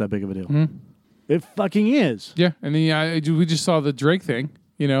 it's not that big of a deal. Mm-hmm. It fucking is. Yeah. And then we just saw the Drake thing,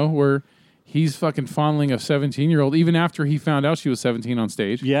 where he's fucking fondling a 17-year-old even after he found out she was 17 on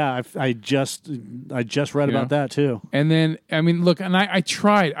stage. Yeah, I just read about that too. And then, I mean, look, and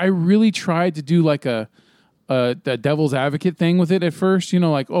I really tried to do like a devil's advocate thing with it at first,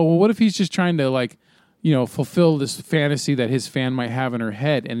 like, oh, well, what if he's just trying to like, fulfill this fantasy that his fan might have in her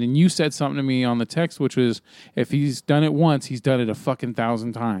head. And then you said something to me on the text, which was, if he's done it once, he's done it a fucking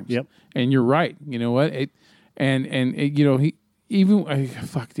 1,000 times. Yep. And you're right. You know what? He even,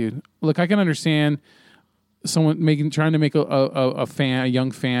 fuck, dude. Look, I can understand someone trying to make a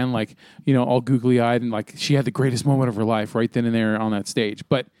young fan, like, all googly eyed and like she had the greatest moment of her life right then and there on that stage.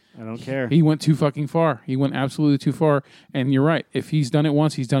 But I don't care. He went too fucking far. He went absolutely too far. And you're right. If he's done it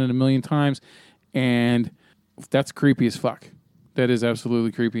once, he's done it 1,000,000 times. And that's creepy as fuck. That is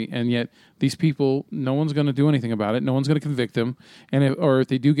absolutely creepy. And yet these people, no one's going to do anything about it. No one's going to convict them. And if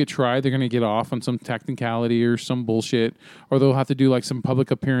they do get tried, they're going to get off on some technicality or some bullshit. Or they'll have to do like some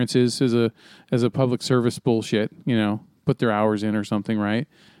public appearances as a public service bullshit, put their hours in or something, right?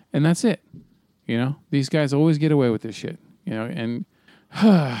 And that's it. These guys always get away with this shit, and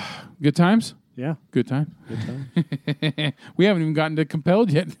good times? Yeah. Good time. Good time. We haven't even gotten to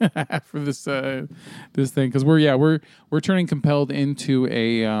Compelled yet for this this thing, because we're turning Compelled into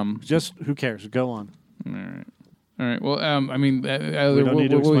a just who cares? Go on. All right. Well, I mean, we don't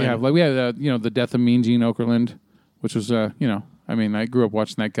need to what we explain have it. Like we had the death of Mean Gene Okerlund, which was I mean, I grew up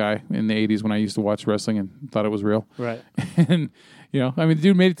watching that guy in the 80s when I used to watch wrestling and thought it was real. Right. And I mean, the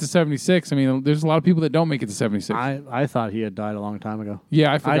dude made it to 76. I mean, there's a lot of people that don't make it to 76. I thought he had died a long time ago.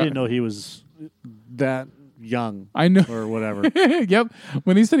 Yeah, I forgot. I didn't know he was that young. I know. Or whatever. Yep.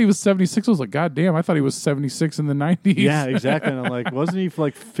 When he said he was 76, I was like, God damn, I thought he was 76 in the 90s. Yeah, exactly. And I'm like, wasn't he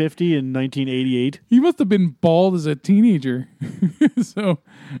like 50 in 1988? He must have been bald as a teenager.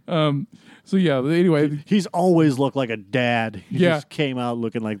 So yeah, anyway. He's always looked like a dad. He Yeah. just came out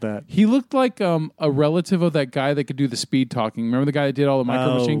looking like that. He looked like a relative of that guy that could do the speed talking. Remember the guy that did all the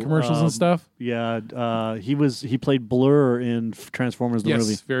Micro Machine commercials and stuff? Yeah, he played Blur in Transformers the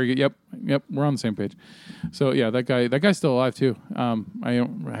movie. Yes, very good. Yep, we're on the same page. So yeah, that guy's still alive too. I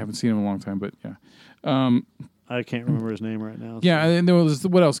haven't seen him in a long time, but yeah. I can't remember his name right now. Yeah, and there was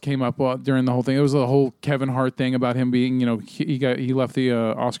what else came up during the whole thing. It was the whole Kevin Hart thing about him being, he left the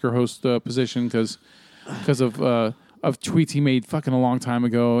Oscar host position because of tweets he made fucking a long time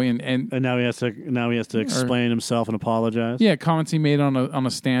ago, and now he has to explain himself and apologize. Yeah, comments he made on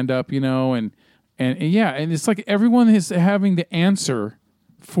a stand up, and yeah, and it's like everyone is having to answer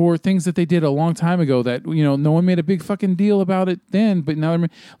for things that they did a long time ago that no one made a big fucking deal about it then, but now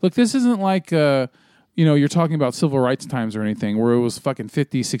look, this isn't like you're talking about civil rights times or anything where it was fucking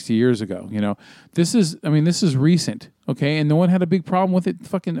 50, 60 years ago, This is recent, okay? And no one had a big problem with it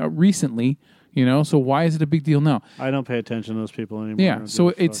fucking recently, so why is it a big deal now? I don't pay attention to those people anymore. Yeah, so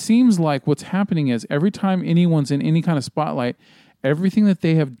it seems like what's happening is every time anyone's in any kind of spotlight, everything that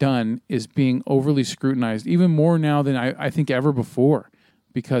they have done is being overly scrutinized, even more now than I think ever before.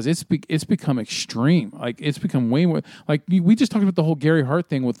 Because it's become extreme. Like, it's become way more... Like, we just talked about the whole Gary Hart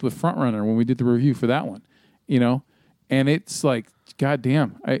thing with Frontrunner when we did the review for that one, And it's like,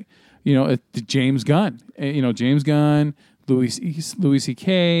 goddamn. James Gunn. James Gunn, Louis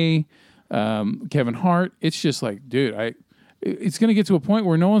C.K., Kevin Hart. It's just like, dude, it's going to get to a point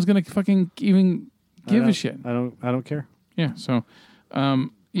where no one's going to fucking even give a shit. I don't care. Yeah, so...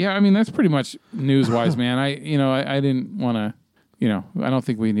 yeah, I mean, that's pretty much news-wise, man. I didn't want to... I don't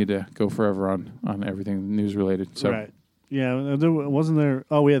think we need to go forever on everything news related. So, Right. Yeah, wasn't there.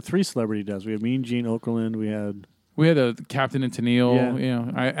 Oh, we had 3 celebrity deaths. We had Mean Gene Okerlund. We had a Captain and Tennille. Yeah.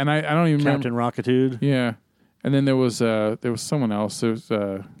 You know, I don't even Captain remember. Rockitude. Yeah, and then there was someone else. There's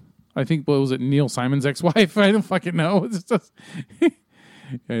I think was it Neil Simon's ex-wife? I don't fucking know. It's just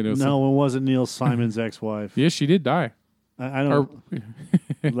I know No, it wasn't Neil Simon's ex-wife. yes, she did die. I don't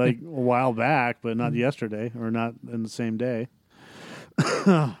like a while back, but not yesterday or not in the same day.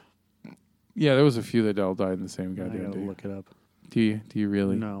 Yeah, there was a few that all died in the same I goddamn gotta day. look it up. Do you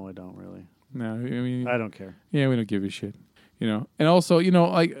really? No, I don't really. No, I mean I don't care. yeah, we don't give a shit. You know, and also, you know,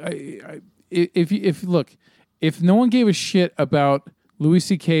 like if no one gave a shit about Louis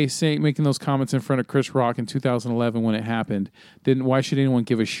C.K. making those comments in front of Chris Rock in 2011 when it happened, then why should anyone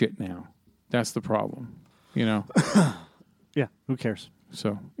give a shit now? That's the problem. You know. Yeah, who cares?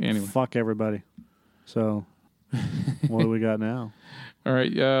 So anyway, Fuck everybody. So, what do we got now? all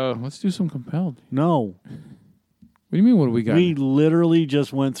right, let's do some compelled. No, What do you mean? What do we got? we literally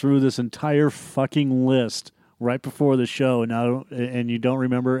just went through this entire fucking list right before the show, and you don't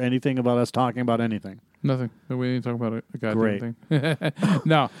remember anything about us talking about anything. Nothing. We didn't talk about a goddamn Great. thing.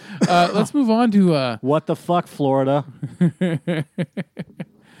 No. Let's move on to What the fuck, Florida?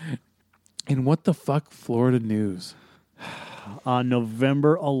 in what the fuck Florida news. On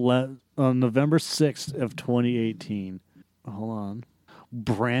November 6th of 2018. Hold on.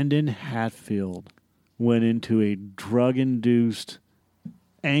 Brandon Hatfield went into a drug-induced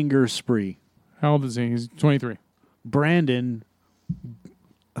anger spree. How old is he? He's 23. Brandon,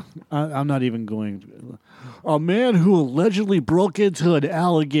 I'm not even going to. A man who allegedly broke into an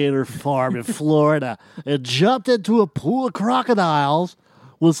alligator farm in Florida and jumped into a pool of crocodiles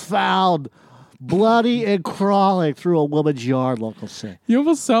was found bloody and crawling through a woman's yard, locals say. You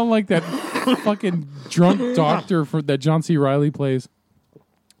almost sound like that fucking drunk doctor that John C. Reilly plays.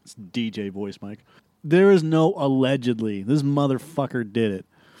 It's DJ voice, Mike. There is no allegedly. This motherfucker did it.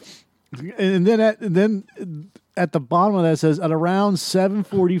 And then at the bottom of that it says, at around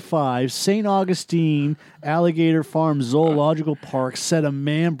 7:45, St. Augustine Alligator Farm Zoological Park said a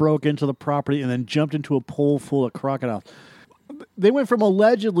man broke into the property and then jumped into a pool full of crocodiles. They went from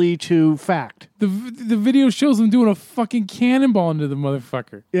allegedly to fact. The video shows him doing a fucking cannonball into the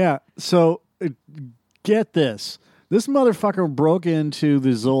motherfucker. Yeah, so get this. This motherfucker broke into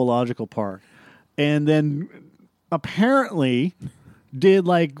the zoological park and then apparently did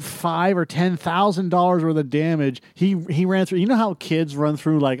like $5,000 or $10,000 worth of damage. He ran through. You know how kids run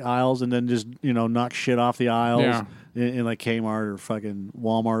through like aisles and then just knock shit off the aisles Yeah. in like Kmart or fucking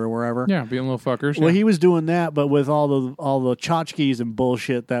Walmart or wherever. Yeah, being little fuckers. Well, yeah. he was doing that, but with all the tchotchkes and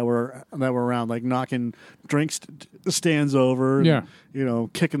bullshit that were around, like knocking drink stands over, and, Yeah.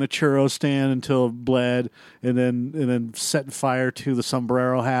 kicking the churro stand until it bled, and then setting fire to the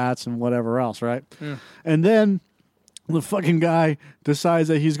sombrero hats and whatever else, right? Yeah. And then the fucking guy decides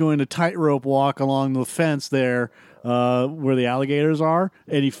that he's going to tightrope walk along the fence there where the alligators are,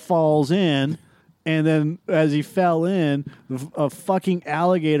 and he falls in. And then as he fell in, a fucking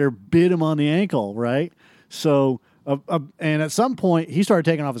alligator bit him on the ankle, right? So, and at some point, he started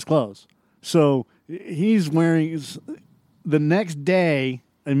taking off his clothes. So he's wearing, the next day,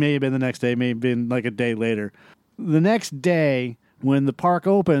 it may have been the next day, it may have been like a day later. The next day, when the park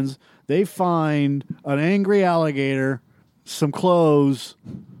opens, they find an angry alligator, some clothes,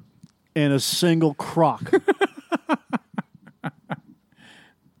 and a single croc.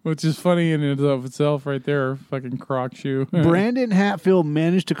 Which is funny in and of itself right there. Fucking croc shoe. Brandon Hatfield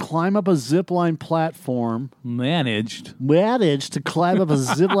managed to climb up a zipline platform. Managed to climb up a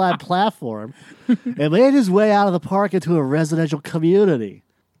zipline platform and made his way out of the park into a residential community.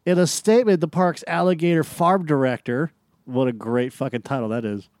 In a statement, the park's alligator farm director, what a great fucking title that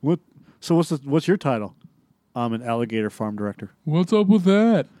is. What's your title? I'm an alligator farm director. What's up with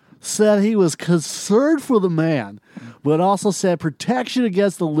that? Said he was concerned for the man, but also said protection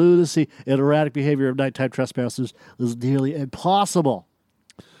against the lunacy and erratic behavior of nighttime trespassers is nearly impossible.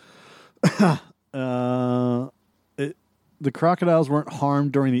 The crocodiles weren't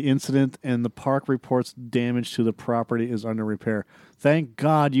harmed during the incident, and the park reports damage to the property is under repair. Thank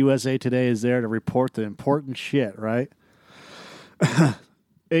God USA Today is there to report the important shit, right?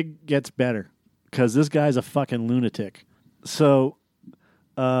 It gets better, because this guy's a fucking lunatic. So...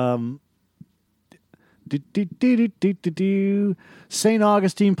 St.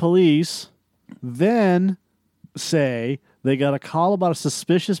 Augustine police then say they got a call about a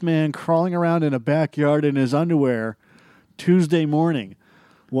suspicious man crawling around in a backyard in his underwear Tuesday morning.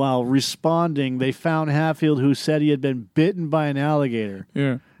 While responding, they found Hatfield, who said he had been bitten by an alligator.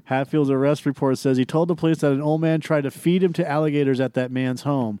 Yeah. Hatfield's arrest report says he told the police that an old man tried to feed him to alligators at that man's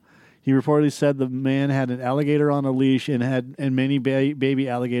home. He reportedly said the man had an alligator on a leash and had many baby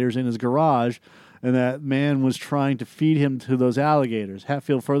alligators in his garage, and that man was trying to feed him to those alligators.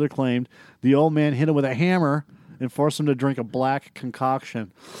 Hatfield further claimed the old man hit him with a hammer and forced him to drink a black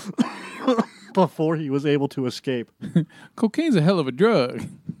concoction before he was able to escape. Cocaine's a hell of a drug.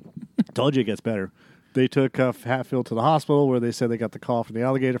 Told you it gets better. They took Hatfield to the hospital where they said they got the call from the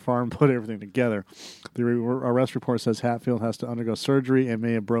alligator farm, put everything together. The arrest report says Hatfield has to undergo surgery and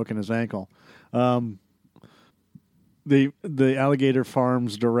may have broken his ankle. The alligator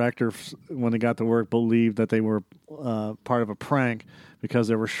farm's director, when they got to work, believed that they were part of a prank because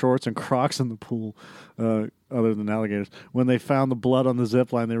there were shorts and Crocs in the pool, other than alligators. When they found the blood on the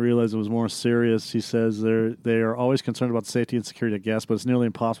zip line, they realized it was more serious. He says they are always concerned about the safety and security of guests, but it's nearly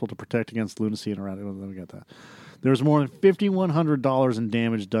impossible to protect against lunacy and erratic. Let me get that. There was more than $5,100 in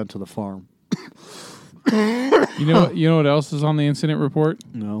damage done to the farm. You know what else is on the incident report?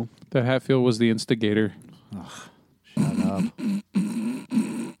 No. That Hatfield was the instigator. Ugh, shut up.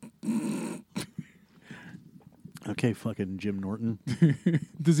 Okay, fucking Jim Norton.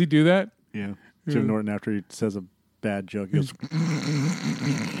 Does he do that? Yeah. Jim Norton, after he says a bad joke, he goes,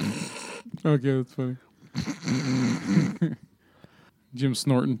 okay, that's funny. Jim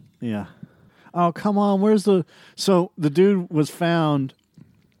Snorton. yeah. Oh, come on. Where's the... So the dude was found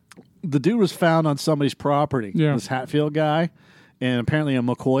on somebody's property. Yeah. This Hatfield guy. And apparently a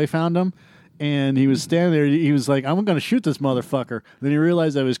McCoy found him. And he was standing there. He was like, I'm going to shoot this motherfucker. Then he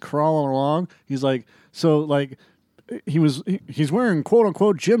realized that he was crawling along. He's like... So, like... He's wearing quote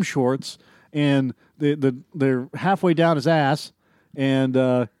unquote gym shorts, and they're halfway down his ass,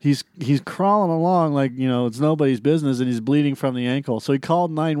 and he's crawling along like it's nobody's business, and he's bleeding from the ankle. So he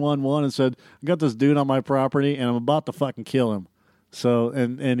called 911 and said, "I got this dude on my property, and I'm about to fucking kill him." So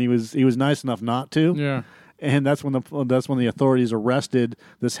and he was nice enough not to. Yeah. And that's when the authorities arrested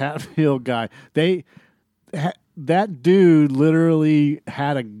this Hatfield guy. That dude literally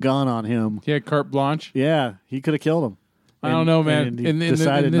had a gun on him. He had carte blanche. Yeah, he could have killed him. I don't know, man. In this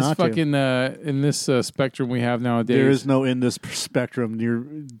fucking in this spectrum we have nowadays, there is no in this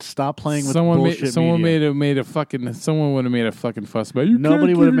spectrum. Stop playing with someone bullshit. Someone media. would have made a fucking fuss about you.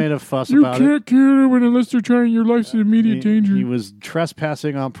 Nobody would have made a fuss about it. You can't kill them unless they're trying. Your life's in immediate danger. He was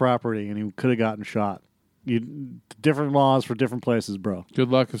trespassing on property, and he could have gotten shot. Different laws for different places, bro. Good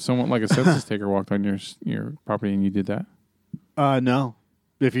luck if someone like a census taker walked on your property and you did that. No.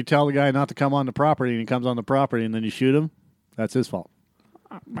 If you tell the guy not to come on the property and he comes on the property and then you shoot him, that's his fault.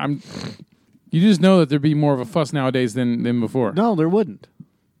 You just know that there'd be more of a fuss nowadays than before. No, there wouldn't.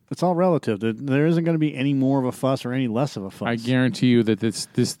 It's all relative. There isn't going to be any more of a fuss or any less of a fuss. I guarantee you that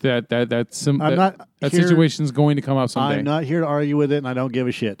that here, situation's going to come up someday. I'm not here to argue with it, and I don't give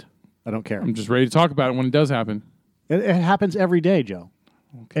a shit. I don't care. I'm just ready to talk about it when it does happen. It happens every day, Joe.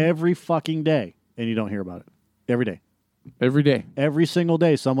 Okay. Every fucking day, and you don't hear about it. Every day. Every day. Every single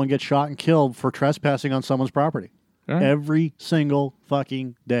day, someone gets shot and killed for trespassing on someone's property. Right. Every single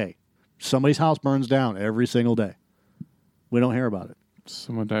fucking day. Somebody's house burns down every single day. We don't hear about it.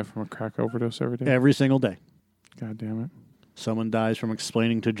 Someone died from a crack overdose every day? Every single day. God damn it. Someone dies from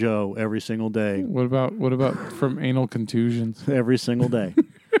explaining to Joe every single day. What about from anal contusions? Every single day.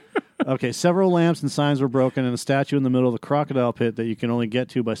 Okay, several lamps and signs were broken, and a statue in the middle of the crocodile pit that you can only get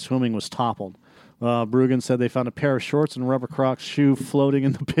to by swimming was toppled. Bruggen said they found a pair of shorts and rubber Crocs shoe floating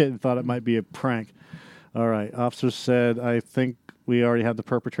in the pit and thought it might be a prank. All right, officers said, I think we already have the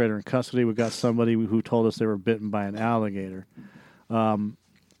perpetrator in custody. We got somebody who told us they were bitten by an alligator. At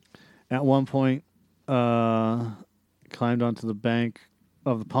one point, climbed onto the bank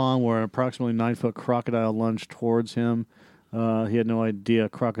of the pond where an approximately 9-foot crocodile lunged towards him. He had no idea a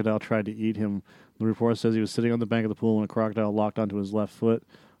crocodile tried to eat him. The report says he was sitting on the bank of the pool when a crocodile locked onto his left foot.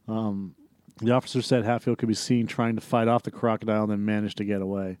 The officer said Hatfield could be seen trying to fight off the crocodile and then managed to get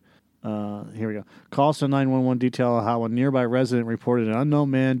away. Here we go. Calls to 911 detail how a nearby resident reported an unknown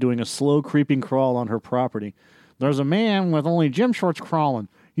man doing a slow creeping crawl on her property. There's a man with only gym shorts crawling.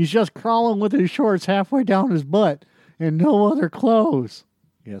 He's just crawling with his shorts halfway down his butt and no other clothes.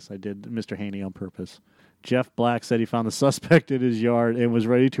 Yes, I did Mr. Haney on purpose. Jeff Black said he found the suspect in his yard and was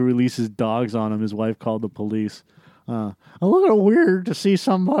ready to release his dogs on him. His wife called the police. A little weird to see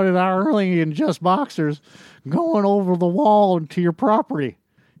somebody that early in just boxers going over the wall into your property.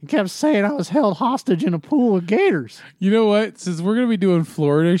 He kept saying I was held hostage in a pool of gators. You know what? Since we're going to be doing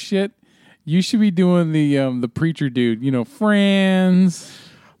Florida shit, you should be doing the preacher dude. Friends.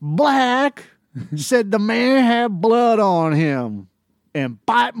 Black said the man had blood on him and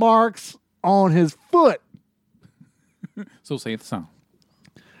bite marks on his foot. So say the song.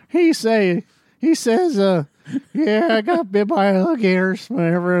 He say He says, yeah, I got bit by alligators.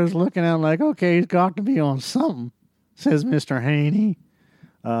 Whenever I was looking at him like, okay, he's got to be on something, says Mr. Haney.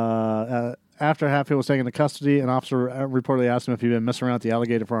 After Hatfield was taken into custody, an officer reportedly asked him if he'd been messing around at the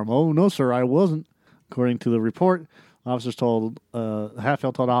alligator farm. Oh, no, sir, I wasn't. According to the report, Hatfield told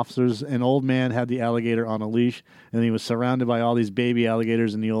officers an old man had the alligator on a leash, and he was surrounded by all these baby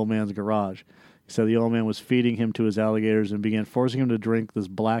alligators in the old man's garage. He said the old man was feeding him to his alligators and began forcing him to drink this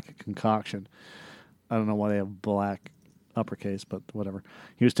black concoction. I don't know why they have black uppercase, but whatever.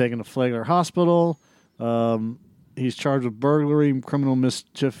 He was taken to Flagler Hospital. He's charged with burglary, criminal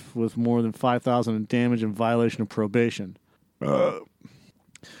mischief with more than $5,000 in damage, and violation of probation.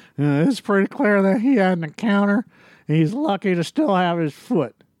 It's pretty clear that he had an encounter. He's lucky to still have his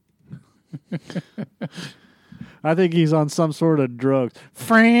foot. I think he's on some sort of drugs.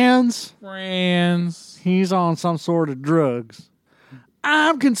 Franz. He's on some sort of drugs.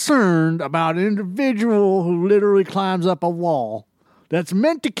 I'm concerned about an individual who literally climbs up a wall that's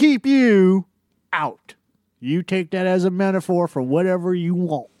meant to keep you out. You take that as a metaphor for whatever you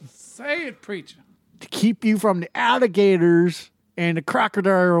want. Say it, preacher. To keep you from the alligators and the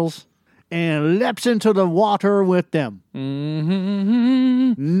crocodiles and leaps into the water with them.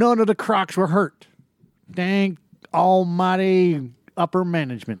 Mm-hmm. None of the crocs were hurt. Thank almighty upper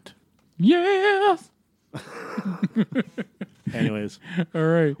management. Yes. Anyways. All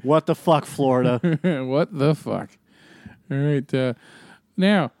right. What the fuck, Florida? What the fuck? All right.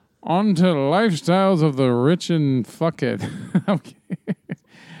 Now, on to lifestyles of the rich and fuckhead. Okay.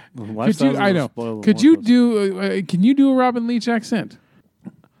 Could you do? Can you do a Robin Leach accent?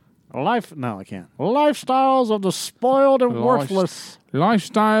 No, I can't. Lifestyles of the spoiled and worthless.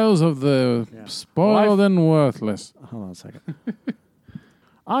 Lifestyles of the spoiled and worthless. Hold on a second.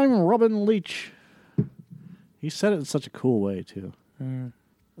 I'm Robin Leach. He said it in such a cool way too. This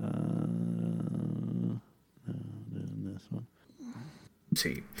one.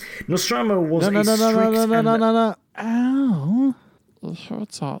 Nostromo was No. Ow. It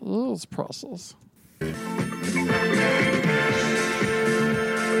hurts our ears, process.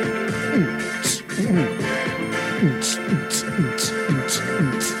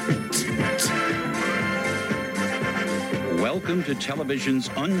 Welcome to television's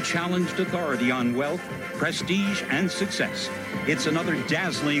unchallenged authority on wealth, prestige, and success. It's another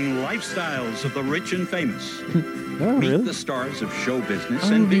dazzling Lifestyles of the Rich and Famous. Oh, Meet really? the stars of show business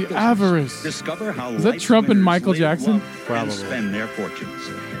Oh, and the big business. avarice. Discover how Is that life's Trump and winners Michael live, Jackson? love, Probably. and spend their fortunes.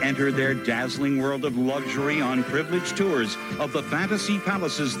 Enter their dazzling world of luxury on privileged tours of the fantasy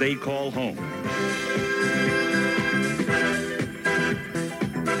palaces they call home.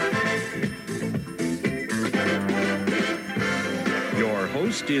 Your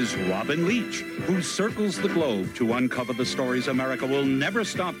host is Robin Leach, who circles the globe to uncover the stories America will never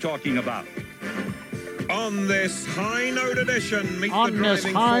stop talking about. On this high-note edition, meet On the this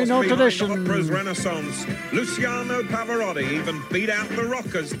driving high-note force behind edition. opera's renaissance. Luciano Pavarotti even beat out the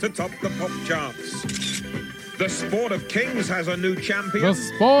Rockers to top the pop charts. The Sport of Kings has a new champion. The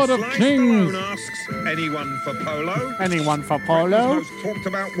Sport of Sly Kings. Stallone asks, anyone for polo? Anyone for Britain's polo? most talked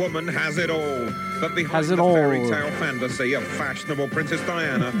about woman has it all. But behind Has it the all. fairy tale fantasy of fashionable Princess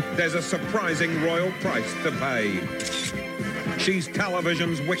Diana, there's a surprising royal price to pay. She's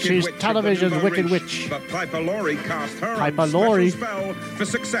television's wicked She's witch. of the television's Nouveau wicked Riche, witch. But Piper Laurie cast her Piper own special Laurie. spell for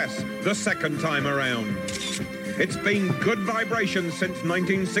success the second time around. It's been good vibrations since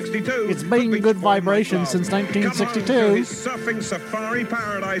 1962. It's been The Beach good Boy vibrations nightclub. since Come 1962. home to his surfing safari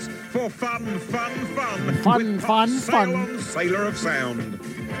paradise for fun. Fun, with fun, Sail fun. On Sailor of Sound.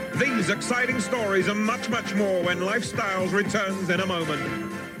 These exciting stories and much, much more when Lifestyles returns in a moment.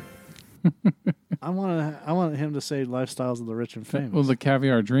 I want him to say lifestyles of the rich and famous. Well, the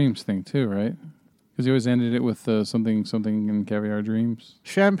Caviar Dreams thing too, right? Because he always ended it with something in Caviar Dreams.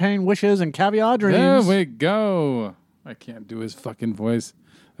 Champagne wishes and caviar dreams. There we go. I can't do his fucking voice.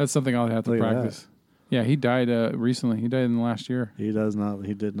 That's something I'll have to Look at practice. Yeah, he died recently. He died in the last year. He did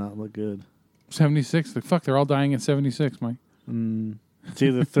not look good. 76. Fuck, they're all dying at 76, Mike. It's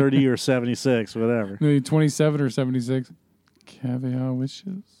either 30 or 76, whatever. Maybe 27 or 76. Caviar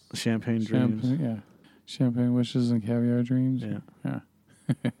Wishes. Champagne dreams. Yeah. Champagne Wishes and Caviar Dreams. Yeah.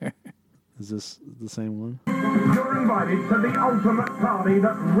 Is this the same one? You're invited to the ultimate party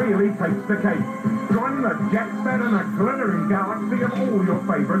that really takes the cake. Join the jet set and a glittering galaxy of all your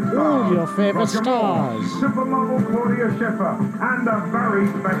favorite stars. All your favorite Roger Moore, stars. Supermodel Claudia Schiffer, and a very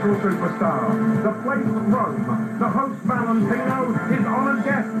special superstar. The place Rome. The host Valentino, his honored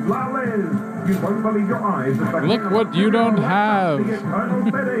guest La Liz. You won't believe your eyes as the Look king of what you don't Studio have. The Eternal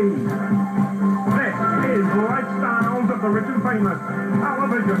City. This is lifestyles of the rich and famous.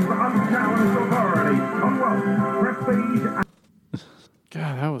 Television's unchallenged authority on wealth, prestige, and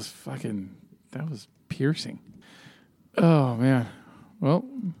God, that was piercing. Oh, man. Well,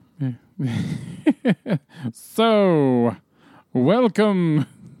 so, welcome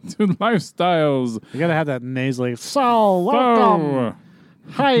to Lifestyles. You gotta have that nasally. So, welcome.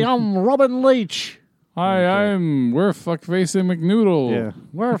 Hi, I'm Robin Leach. Hi, we're Fuckface and McNoodle. Yeah,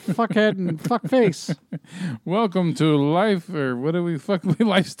 we're fuckhead and fuckface. Welcome to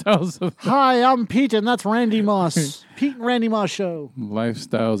Lifestyles of Hi, I'm Pete, and that's Randy Moss. Pete and Randy Moss Show.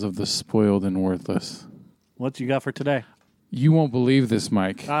 Lifestyles of the Spoiled and Worthless. What you got for today? You won't believe this,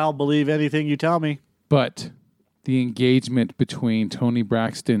 Mike, I'll believe anything you tell me. but the engagement between Tony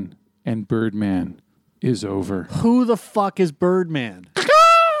Braxton and Birdman is over. Who the fuck is Birdman?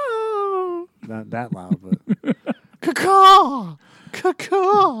 Not that loud, but caw,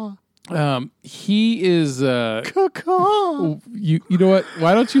 caw, He is caw. you know what?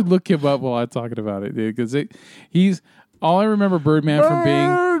 Why don't you look him up while I'm talking about it, dude? Because he's all I remember Birdman from being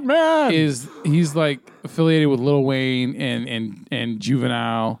Birdman is he's like affiliated with Lil Wayne and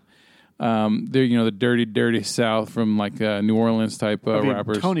Juvenile. They're the dirty South from like New Orleans type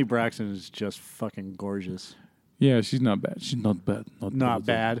rappers. Tony Braxton is just fucking gorgeous. Yeah, she's not bad. She's not bad. Not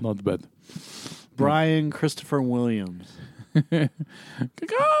bad. Not bad. Brian Christopher Williams. Caw!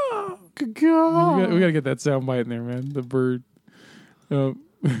 Caw. We gotta get that sound bite in there, man. The bird.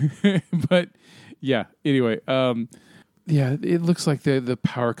 But yeah. Anyway, yeah. It looks like the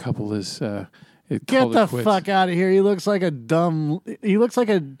power couple is. Get the fuck out of here! He looks like a dumber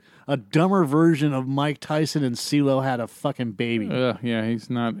version of Mike Tyson, and CeeLo had a fucking baby. Yeah, he's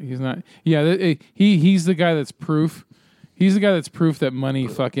not. Yeah, he's the guy that's proof. He's the guy that's proof that money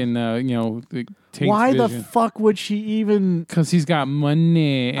fucking takes Why vision. the fuck would she even? Because he's got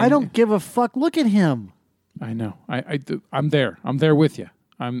money. I don't give a fuck. Look at him. I know. I'm there. I'm there with you.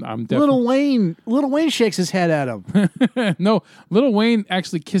 I'm definitely. Little Wayne shakes his head at him. No, Lil Wayne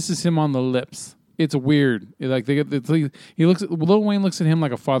actually kisses him on the lips. It's weird. Lil Wayne looks at him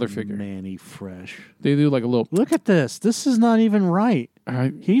like a father figure. Manny Fresh. They do like a little. Look at this. This is not even right.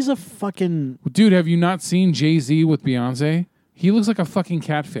 He's a fucking Dude, have you not seen Jay-Z with Beyonce? He looks like a fucking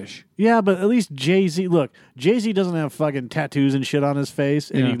catfish. Yeah, but at least Jay-Z. Look, Jay-Z doesn't have fucking tattoos and shit on his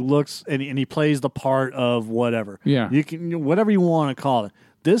face, and he looks and he plays the part of whatever. Yeah, you can whatever you want to call it.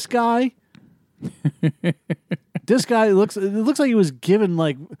 This guy. This guy looks. It looks like he was given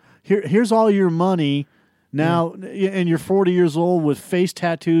like. Here's all your money now, and you're 40 years old with face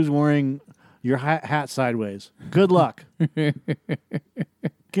tattoos, wearing your hat sideways. Good luck.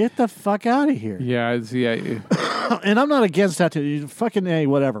 Get the fuck out of here. Yeah. And I'm not against tattoos. Fucking A,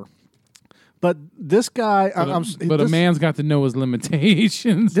 whatever. But this guy... a man's got to know his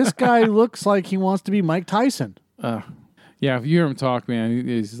limitations. This guy looks like he wants to be Mike Tyson. Yeah, if you hear him talk, man,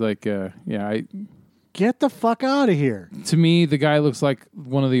 he's like, Get the fuck out of here. To me, the guy looks like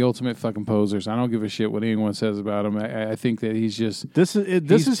one of the ultimate fucking posers. I don't give a shit what anyone says about him. I think that he's just... This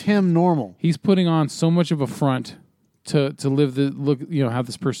is him normal. He's putting on so much of a front to live the look, have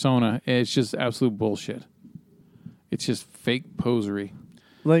this persona. And it's just absolute bullshit. It's just fake posery.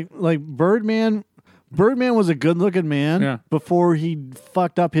 Like Birdman was a good-looking man before he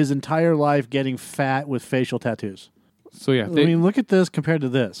fucked up his entire life getting fat with facial tattoos. So yeah, look at this compared to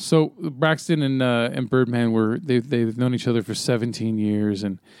this. So Braxton and Birdman they've known each other for 17 years,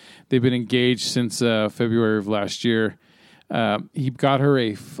 and they've been engaged since February of last year. He got her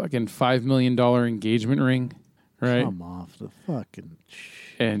a fucking $5 million engagement ring, right? Come off the fucking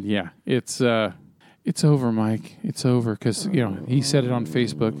shit. And yeah, it's over, Mike. It's over because he said it on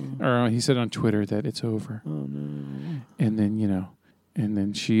Facebook or he said on Twitter that it's over. Oh no! And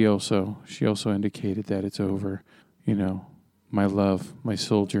then she also indicated that it's over. My love, my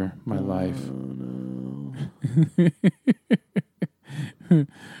soldier, my life. No.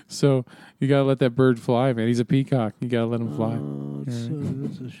 So you gotta let that bird fly, man. He's a peacock. You gotta let him fly.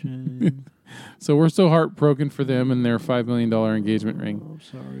 That's a shame. So we're so heartbroken for them and their $5 million engagement ring. I'm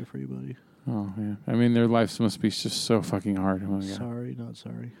sorry for you, buddy. Oh yeah. I mean, their lives must be just so fucking hard. Oh my God. Sorry, not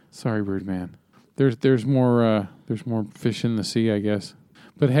sorry. Sorry, Birdman. There's more fish in the sea, I guess.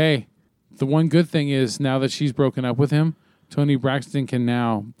 But hey. The one good thing is now that she's broken up with him, Tony Braxton can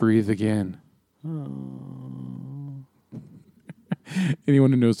now breathe again. Oh.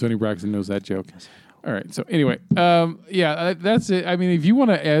 Anyone who knows Tony Braxton knows that joke. All right. So anyway, that's it. I mean, if you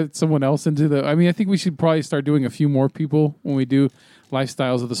want to add someone else into I think we should probably start doing a few more people when we do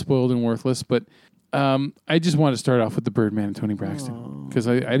Lifestyles of the Spoiled and Worthless. But I just want to start off with the Birdman and Tony Braxton because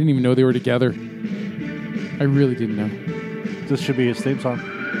I didn't even know they were together. I really didn't know. This should be his theme song.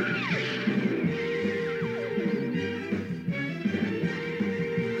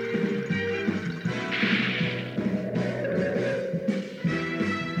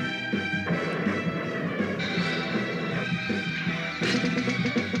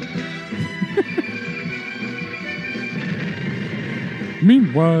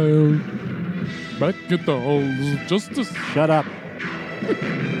 Meanwhile, back at the halls of justice. Shut up.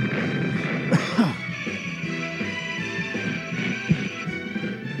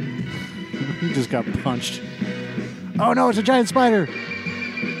 He just got punched. Oh no, it's a giant spider.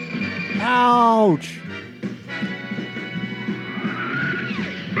 Ouch.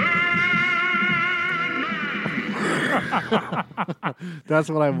 That's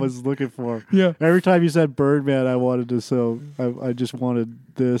what I was looking for. Yeah. Every time you said Birdman, I wanted to. So I just wanted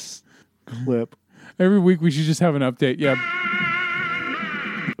this clip. Every week we should just have an update. Yeah.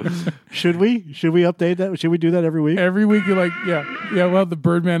 Should we? Should we update that? Should we do that every week? Every week you're like, yeah, we'll have the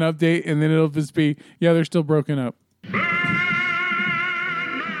Birdman update, and then it'll just be, yeah, they're still broken up.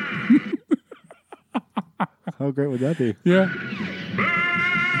 How great would that be? Yeah.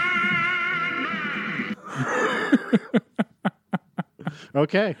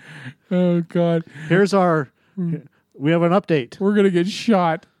 Okay. Oh, God. Here's our. We have an update. We're going to get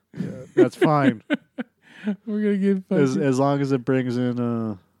shot. That's fine. We're going to get fucking... as long as it brings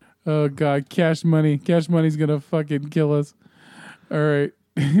in. Oh, God. Cash money. Cash money's going to fucking kill us. All right.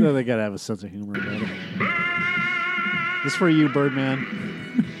 They gotta have a sense of humor about it. This is for you, Birdman.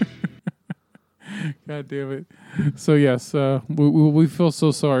 God damn it. So, yes, we feel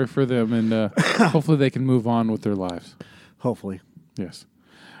so sorry for them, and hopefully they can move on with their lives. Hopefully. Yes.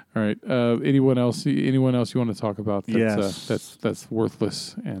 All right. Anyone else you want to talk about that's, Yes. that's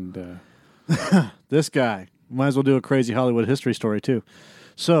worthless? And This guy. Might as well do a crazy Hollywood history story, too.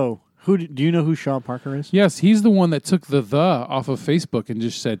 So, do you know who Sean Parker is? yes, he's the one that took the off of Facebook and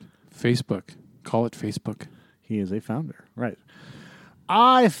just said, Facebook. Call it Facebook. He is a founder. Right.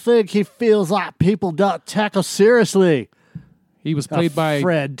 I think he feels like people don't take him seriously. He was played by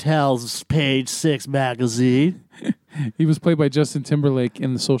Fred tells Page 6 magazine. He was played by Justin Timberlake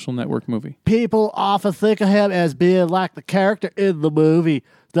in the Social Network movie. People often think of him as being like the character in the movie,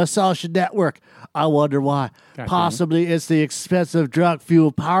 The Social Network. I wonder why. God Possibly it's the expensive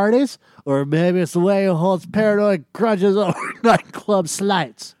drug-fueled parties, or maybe it's the way he holds paranoid grudges over nightclub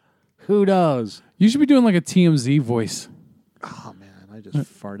slights. Who knows? You should be doing like a TMZ voice. Oh, man, I just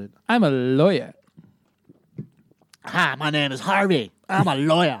farted. I'm a lawyer. Hi, my name is Harvey. I'm a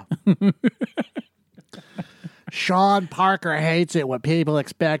lawyer. Sean Parker hates it when people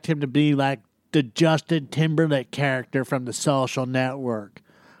expect him to be like the Justin Timberlake character from The Social Network.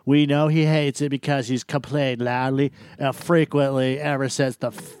 We know he hates it because he's complained loudly and frequently ever since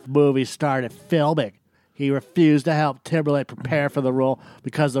the movie started filming. He refused to help Timberlake prepare for the role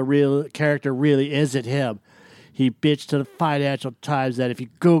because the real character really isn't him. He bitched to the Financial Times that if you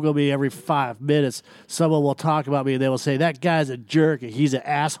Google me every 5 minutes, someone will talk about me and they will say, that guy's a jerk and he's an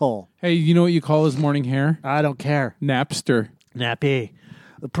asshole. Hey, you know what you call his morning hair? I don't care. Napster. Nappy.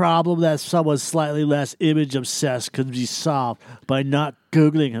 The problem that someone slightly less image obsessed could be solved by not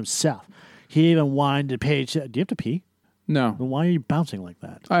Googling himself. He even whined to Page. Do you have to pee? No. Then why are you bouncing like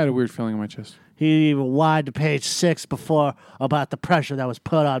that? I had a weird feeling in my chest. He even whined to Page 6 before about the pressure that was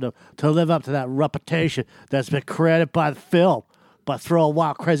put on him to live up to that reputation that's been created by the film by throwing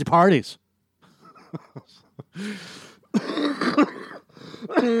wild, crazy parties.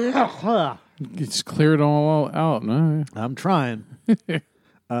 Just clear it all out. No. I'm trying.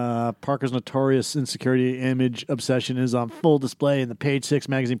 Parker's notorious insecurity image obsession is on full display in the Page 6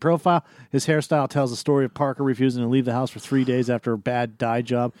 magazine profile. His hairstyle tells the story of Parker refusing to leave the house for 3 days after a bad dye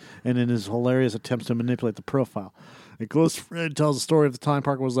job and in his hilarious attempts to manipulate the profile. A close friend tells the story of the time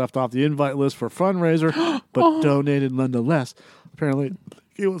Parker was left off the invite list for a fundraiser, but donated nonetheless. Apparently,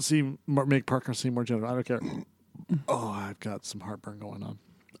 it will make Parker seem more generous. I don't care. Oh, I've got some heartburn going on.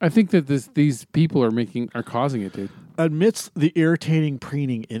 I think that these people are causing it, dude. Amidst the irritating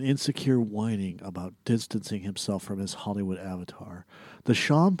preening and insecure whining about distancing himself from his Hollywood avatar, the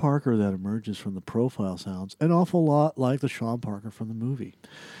Sean Parker that emerges from the profile sounds an awful lot like the Sean Parker from the movie.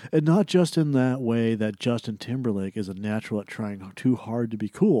 And not just in that way that Justin Timberlake is a natural at trying too hard to be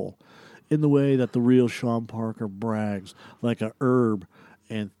cool, in the way that the real Sean Parker brags like a herb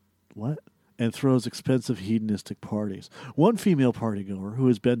and throws expensive hedonistic parties. One female partygoer, who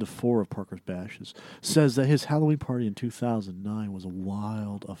has been to 4 of Parker's bashes, says that his Halloween party in 2009 was a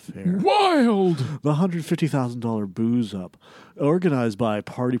wild affair. Wild! The $150,000 booze up, organized by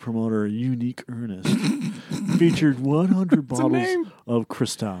party promoter Unique Ernest, featured 100 bottles of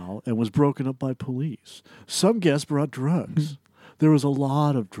Cristal and was broken up by police. Some guests brought drugs. There was a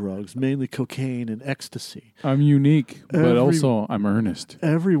lot of drugs, mainly cocaine and ecstasy. I'm unique, but also I'm earnest.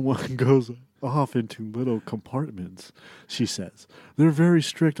 Everyone goes off into little compartments, she says. They're very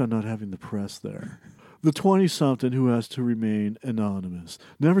strict on not having the press there. The 20-something, who has to remain anonymous,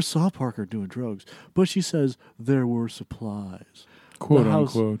 never saw Parker doing drugs, but she says there were supplies. Quote the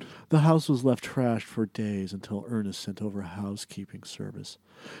house, unquote. The house was left trashed for days until Ernest sent over a housekeeping service.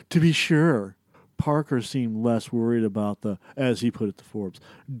 To be sure, Parker seemed less worried about the, as he put it to Forbes,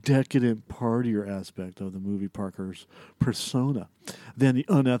 decadent partier aspect of the movie Parker's persona than the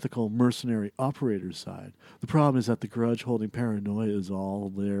unethical mercenary operator side. The problem is that the grudge-holding paranoia is all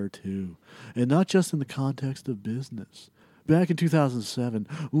there too, and not just in the context of business. Back in 2007,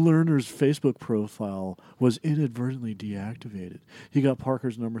 Lerner's Facebook profile was inadvertently deactivated. He got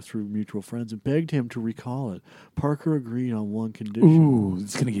Parker's number through mutual friends and begged him to recall it. Parker agreed on one condition. Ooh,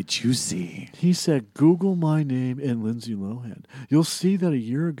 it's going to get juicy. He said, Google my name and Lindsay Lohan. You'll see that a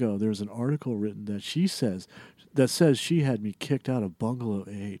year ago there was an article written that says she had me kicked out of Bungalow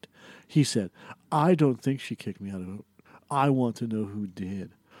 8. He said, I don't think she kicked me out of it. I want to know who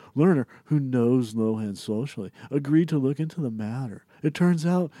did. Lerner, who knows Lohan socially, agreed to look into the matter. It turns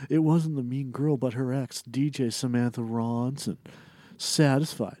out it wasn't the mean girl, but her ex, DJ Samantha Ronson.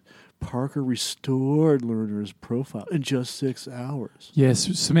 Satisfied, Parker restored Lerner's profile in just 6 hours.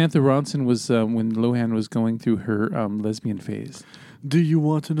 Yes, Samantha Ronson was when Lohan was going through her lesbian phase. Do you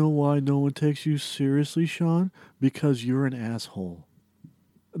want to know why no one takes you seriously, Sean? Because you're an asshole.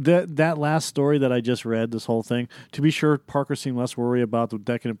 That last story that I just read, this whole thing, to be sure, Parker seemed less worried about the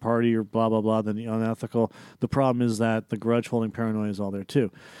decadent party or blah, blah, blah than the unethical. The problem is that the grudge-holding paranoia is all there, too.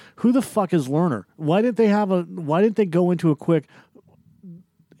 Who the fuck is Lerner? Why didn't they go into a quick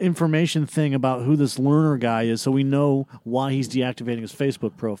information thing about who this Lerner guy is so we know why he's deactivating his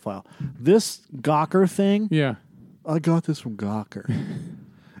Facebook profile? This Gawker thing? Yeah. I got this from Gawker.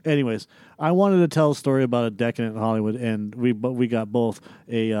 Anyways, I wanted to tell a story about a decadent Hollywood, and we got both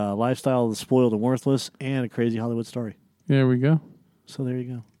a lifestyle of the spoiled and worthless and a crazy Hollywood story. There we go. So there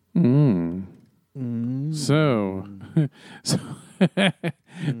you go. So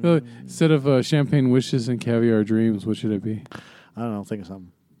instead of champagne wishes and caviar dreams, what should it be? I don't know. Think of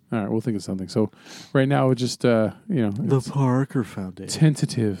something. All right, we'll think of something. So right now, we're just The it's Parker Foundation.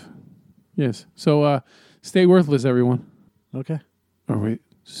 tentative. Yes. So stay worthless, everyone. Okay. Oh wait,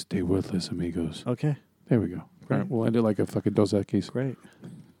 stay worthless, amigos. Okay. There we go. All right, we'll end it like a fucking Dos Equis. Great.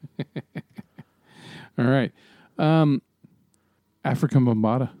 All right. African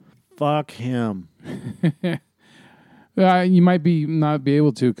Bombada. Fuck him. You might not be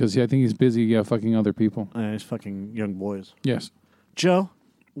able to because I think he's busy fucking other people. He's fucking young boys. Yes. Joe,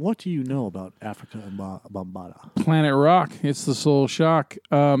 what do you know about Africa and Bombada? Planet Rock. It's the Soul Shock.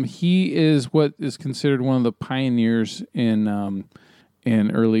 He is what is considered one of the pioneers in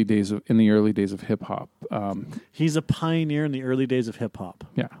the early days of hip hop. He's a pioneer in the early days of hip hop.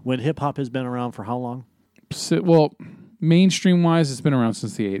 Yeah. When hip hop has been around for how long? Well, mainstream wise, it's been around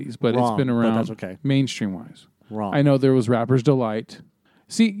since the 80s, but Wrong, it's been around. but that's okay. Mainstream wise, Wrong. I know there was Rapper's Delight.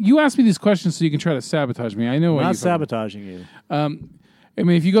 See, you asked me these questions so you can try to sabotage me. I know what I'm not you're sabotaging you. I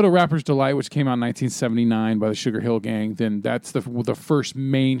mean, if you go to Rapper's Delight, which came out in 1979 by the Sugar Hill Gang, then that's the first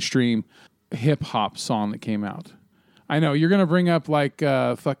mainstream hip hop song that came out. I know you're gonna bring up like take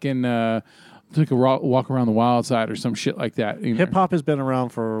a walk around the wild side or some shit like that. Hip hop has been around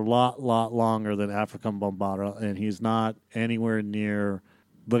for a lot longer than African Bombada, and he's not anywhere near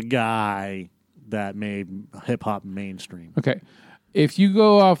the guy that made hip hop mainstream. Okay, if you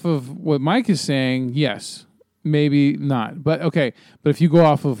go off of what Mike is saying, yes, maybe not, but okay. But if you go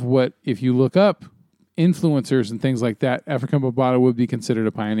off of if you look up influencers and things like that, African Bombada would be considered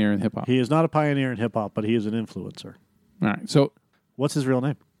a pioneer in hip hop. He is not a pioneer in hip hop, but he is an influencer. All right, so what's his real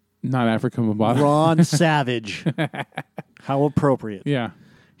name? not African Bombada. Ron Savage. How appropriate. Yeah.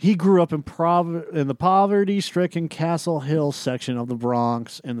 He grew up in the poverty-stricken Castle Hill section of the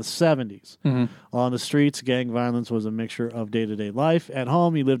Bronx in the 70s. Mm-hmm. On the streets, gang violence was a mixture of day-to-day life. At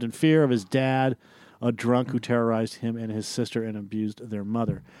home, he lived in fear of his dad, a drunk who terrorized him and his sister and abused their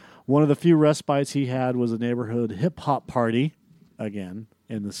mother. One of the few respites he had was a neighborhood hip-hop party, again,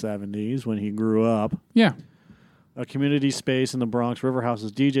 in the 70s when he grew up. Yeah. A community space in the Bronx. River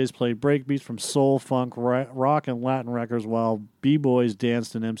House's DJs played breakbeats from soul, funk, rock, and Latin records while B-boys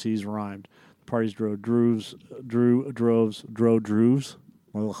danced and MCs rhymed. The parties drove droves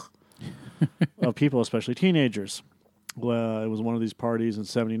of people, especially teenagers. Well, it was one of these parties in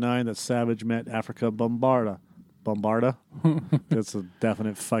 79 that Savage met Africa Bombada. Bombarda? That's a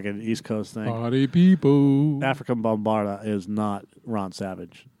definite fucking East Coast thing. Party people. Africa Bombarda is not Ron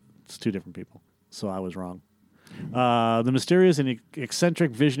Savage. It's two different people. So I was wrong. The mysterious and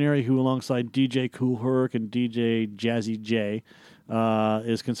eccentric visionary who, alongside DJ Kool Herc and DJ Jazzy J,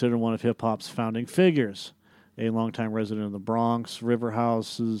 is considered one of hip-hop's founding figures. A longtime resident of the Bronx, River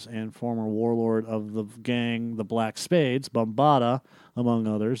Houses, and former warlord of the gang, the Black Spades, Bombada, among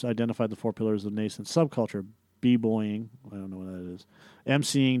others, identified the four pillars of nascent subculture: b-boying. I don't know what that is.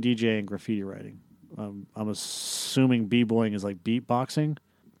 MCing, DJing, graffiti writing. I'm assuming b-boying is like beatboxing,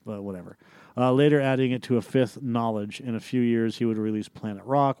 but whatever. Later adding it to a fifth knowledge. In a few years, he would release Planet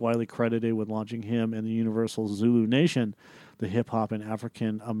Rock, widely credited with launching him and the Universal Zulu Nation, the hip-hop and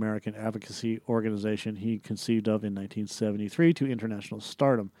African-American advocacy organization he conceived of in 1973, to international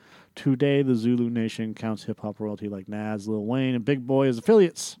stardom. Today, the Zulu Nation counts hip-hop royalty like Nas, Lil Wayne, and Big Boy as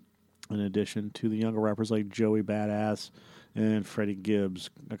affiliates, in addition to the younger rappers like Joey Badass and Freddie Gibbs,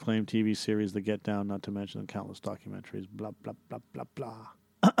 acclaimed TV series The Get Down, not to mention the countless documentaries, blah, blah, blah, blah,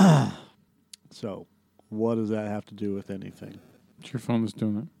 blah. So, what does that have to do with anything? It's your phone that's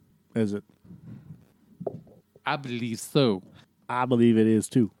doing it. Is it? I believe so. I believe it is,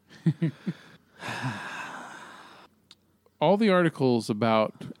 too. All the articles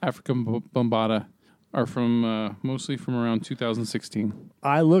about African Bambaataa are from mostly from around 2016.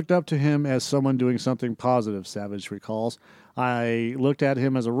 I looked up to him as someone doing something positive, Savage recalls. I looked at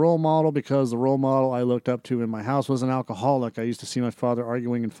him as a role model because the role model I looked up to in my house was an alcoholic. I used to see my father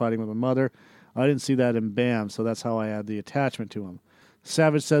arguing and fighting with my mother. I didn't see that in Bam, so that's how I had the attachment to him.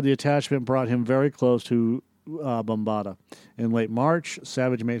 Savage said the attachment brought him very close to Bambaataa. In late March,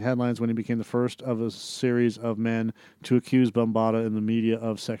 Savage made headlines when he became the first of a series of men to accuse Bambaataa in the media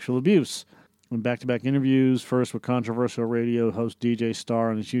of sexual abuse. In back-to-back interviews, first with controversial radio host DJ Star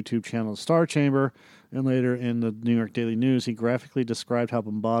on his YouTube channel Star Chamber, and later in the New York Daily News, he graphically described how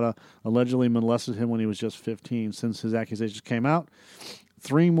Bambaataa allegedly molested him when he was just 15. Since his accusations came out,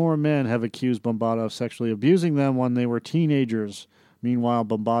 3 more men have accused Bambaataa of sexually abusing them when they were teenagers. Meanwhile,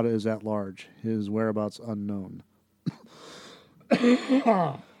 Bambaataa is at large. His whereabouts unknown.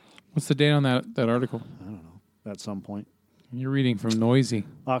 What's the date on that article? I don't know. At some point. You're reading from Noisy.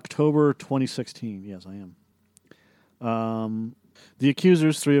 October 2016. Yes, I am. The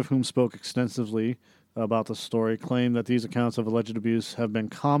accusers, 3 of whom spoke extensively about the story, claim that these accounts of alleged abuse have been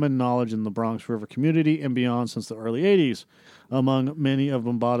common knowledge in the Bronx River community and beyond since the early 80s. Among many of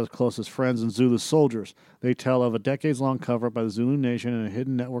Bambaataa's closest friends and Zulu soldiers, they tell of a decades-long cover-up by the Zulu Nation and a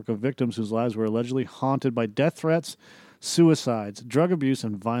hidden network of victims whose lives were allegedly haunted by death threats, suicides, drug abuse,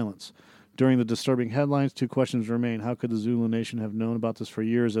 and violence. During the disturbing headlines, 2 questions remain. How could the Zulu Nation have known about this for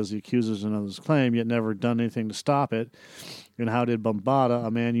years, as the accusers and others claim, yet never done anything to stop it? And how did Bambaataa, a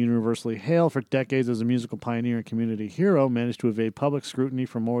man universally hailed for decades as a musical pioneer and community hero, manage to evade public scrutiny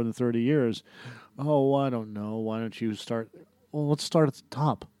for more than 30 years? Oh, I don't know. Why don't you start... Well, let's start at the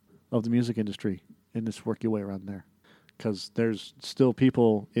top of the music industry and just work your way around there. Because there's still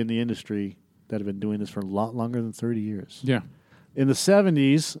people in the industry that have been doing this for a lot longer than 30 years. Yeah. In the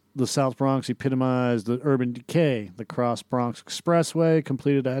 70s, the South Bronx epitomized the urban decay. The Cross Bronx Expressway,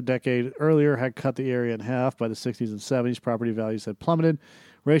 completed a decade earlier, had cut the area in half. By the 60s and 70s, property values had plummeted.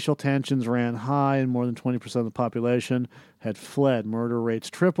 Racial tensions ran high, and more than 20% of the population had fled. Murder rates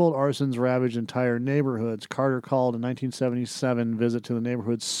tripled. Arsons ravaged entire neighborhoods. Carter called a 1977 visit to the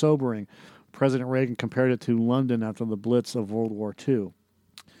neighborhood sobering. President Reagan compared it to London after the Blitz of World War II.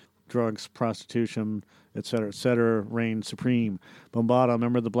 Drugs, prostitution, etc., reigned supreme. Bambaataa, a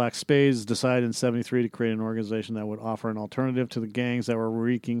member of the Black Spades, decided in 1973 to create an organization that would offer an alternative to the gangs that were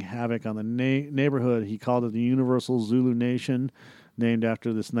wreaking havoc on the neighborhood. He called it the Universal Zulu Nation, named after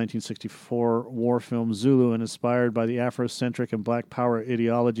this 1964 war film Zulu, and inspired by the Afrocentric and Black Power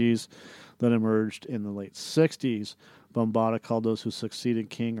ideologies that emerged in the late 60s. Bambaataa called those who succeeded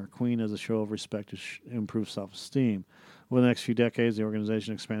king or queen as a show of respect to improve self-esteem. Over the next few decades, the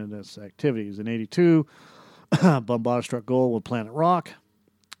organization expanded its activities. In 1982, Bambaataa struck gold with Planet Rock.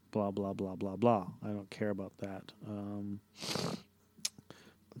 Blah, blah, blah, blah, blah. I don't care about that. I'm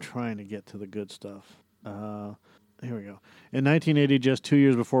trying to get to the good stuff. Here we go. In 1980, just 2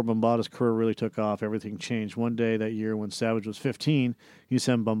 years before Bambaataa's career really took off, everything changed. One day that year, when Savage was 15,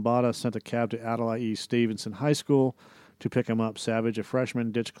 Bambaataa sent a cab to Adlai E. Stevenson High School to pick him up. Savage, a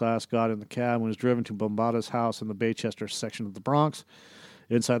freshman, ditched class, got in the cab, and was driven to Bambaataa's house in the Baychester section of the Bronx.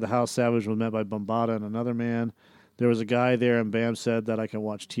 Inside the house, Savage was met by Bambaataa and another man. There was a guy there, and Bam said that I can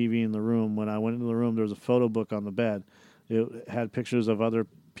watch TV in the room. When I went into the room, there was a photo book on the bed. It had pictures of other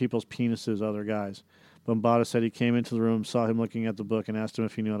people's penises, other guys. Bambaataa said he came into the room, saw him looking at the book, and asked him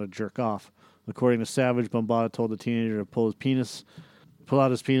if he knew how to jerk off. According to Savage, Bambaataa told the teenager to pull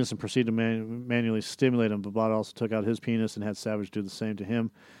out his penis and proceed to manually stimulate him. Bambaataa also took out his penis and had Savage do the same to him.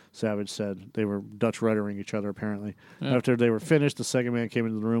 Savage said they were Dutch ruddering each other, apparently. Yeah. After they were finished, the second man came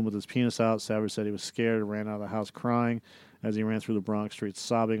into the room with his penis out. Savage said he was scared and ran out of the house crying. As he ran through the Bronx streets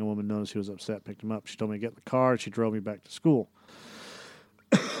sobbing, a woman noticed he was upset, picked him up. She told me to get in the car, and she drove me back to school.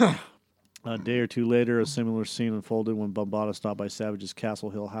 A day or two later, a similar scene unfolded when Bambaataa stopped by Savage's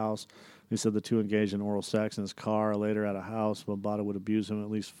Castle Hill house. He said the two engaged in oral sex in his car. Later at a house, Bombada would abuse him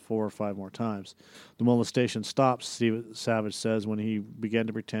at least 4 or 5 more times. The molestation stopped, Savage says, when he began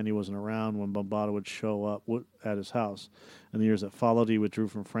to pretend he wasn't around when Bombada would show up at his house. In the years that followed, he withdrew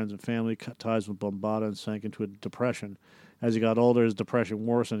from friends and family, cut ties with Bombada, and sank into a depression. As he got older, his depression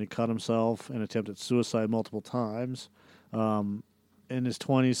worsened. He cut himself and attempted suicide multiple times. In his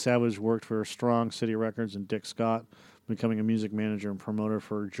 20s, Savage worked for Strong City Records and Dick Scott, becoming a music manager and promoter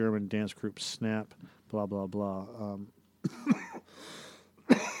for German dance group Snap, blah, blah, blah.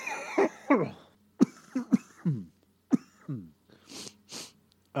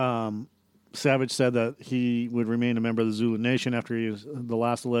 Savage said that he would remain a member of the Zulu Nation after the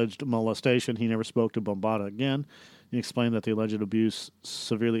last alleged molestation. He never spoke to Bombada again. He explained that the alleged abuse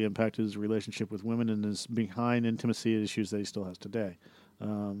severely impacted his relationship with women and his behind intimacy issues that he still has today.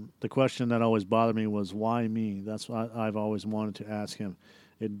 The question that always bothered me was, why me? That's what I've always wanted to ask him.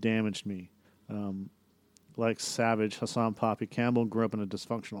 It damaged me. Like Savage, Hassan Poppy Campbell grew up in a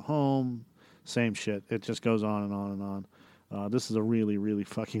dysfunctional home. Same shit. It just goes on and on and on. This is a really, really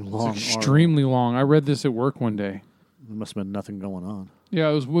fucking long extremely long. I read this at work one day. There must have been nothing going on. Yeah,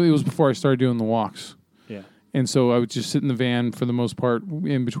 it was before I started doing the walks. Yeah. And so I would just sit in the van for the most part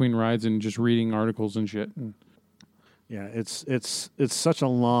in between rides and just reading articles and shit. Yeah, it's such a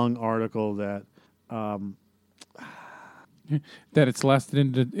long article that that it's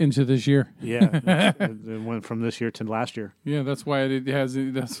lasted into this year. Yeah, it went from this year to last year. Yeah, that's why it has.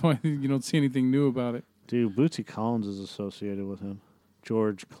 That's why you don't see anything new about it. Dude, Bootsy Collins is associated with him.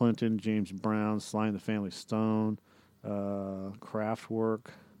 George Clinton, James Brown, Sly and the Family Stone, Kraftwerk.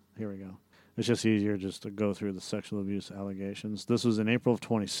 Here we go. It's just easier just to go through the sexual abuse allegations. This was in April of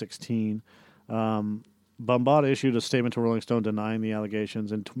 2016. Bombada issued a statement to Rolling Stone denying the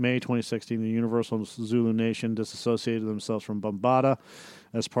allegations. In May 2016, the Universal Zulu Nation disassociated themselves from Bombada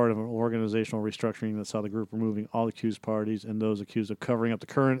as part of an organizational restructuring that saw the group removing all accused parties and those accused of covering up the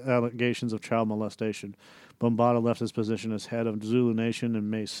current allegations of child molestation. Bombada left his position as head of Zulu Nation on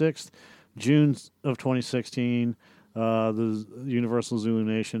May 6th. June of 2016, the Universal Zulu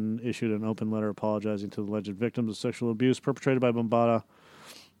Nation issued an open letter apologizing to the alleged victims of sexual abuse perpetrated by Bombada.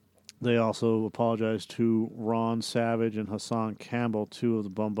 They also apologized to Ron Savage and Hassan Campbell, two of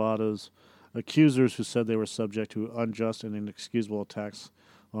the Bombada's accusers, who said they were subject to unjust and inexcusable attacks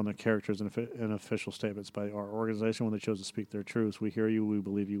on their characters and official statements by our organization when they chose to speak their truths. We hear you, we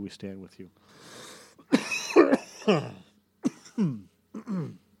believe you, we stand with you.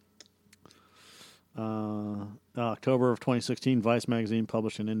 October of 2016, Vice magazine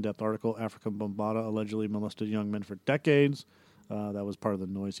published an in-depth article, African Bombada allegedly molested young men for decades. That was part of the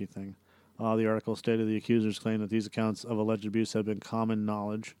noisy thing. The article stated the accusers claimed that these accounts of alleged abuse have been common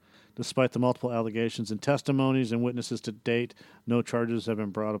knowledge. Despite the multiple allegations and testimonies and witnesses to date, no charges have been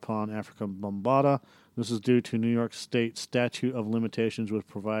brought upon African Bombada. This is due to New York State statute of limitations, which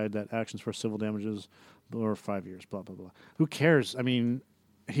provide that actions for civil damages or 5 years, blah, blah, blah. Who cares? I mean,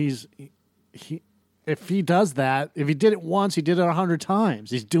 if he does that, if he did it once, he did it 100 times.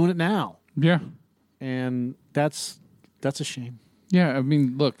 He's doing it now. Yeah. And that's a shame. Yeah, I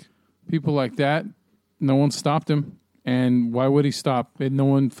mean, look, people like that, no one stopped him. And why would he stop? No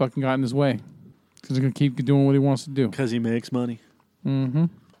one fucking got in his way. Because he's going to keep doing what he wants to do. Because he makes money. Mm-hmm.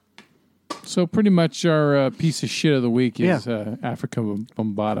 So pretty much our piece of shit of the week is Africa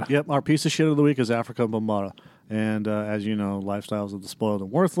Bombada. Yep, our piece of shit of the week is Africa Bombada. And as you know, Lifestyles of the Spoiled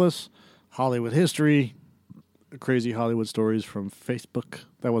and Worthless, Hollywood history, crazy Hollywood stories from Facebook.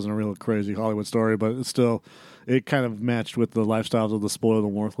 That wasn't a real crazy Hollywood story, but it's still, it kind of matched with the Lifestyles of the Spoiled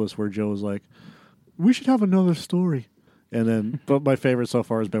and Worthless, where Joe was like, we should have another story. And then, but my favorite so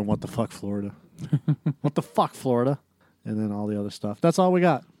far has been What the Fuck, Florida. What the fuck, Florida? And then all the other stuff. That's all we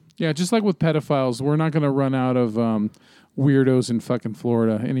got. Yeah, just like with pedophiles, we're not going to run out of weirdos in fucking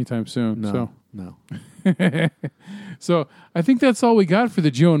Florida anytime soon. No. So I think that's all we got for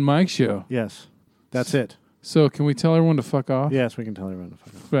the Joe and Mike show. Yes, that's it. So can we tell everyone to fuck off? Yes, we can tell everyone to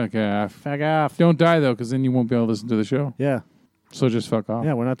fuck off. Fuck off. Fuck off. Don't die, though, because then you won't be able to listen to the show. Yeah. So just fuck off.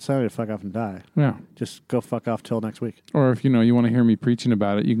 Yeah, we're not telling you to fuck off and die. Yeah. Just go fuck off till next week. Or if, you want to hear me preaching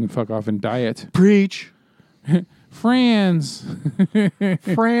about it, you can fuck off and diet. Preach. Friends.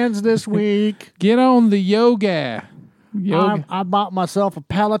 Friends this week. Get on the yoga. I bought myself a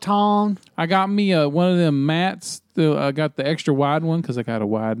Peloton. I got me one of them mats. I got the extra wide one because I got a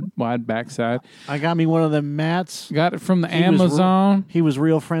wide backside. I got me one of them mats. Got it from the Amazon. He was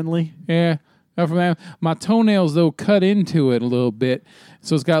real friendly. Yeah. My toenails, though, cut into it a little bit,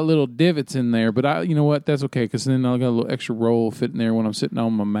 so it's got little divots in there. But you know what? That's okay, because then I got a little extra roll fitting there when I'm sitting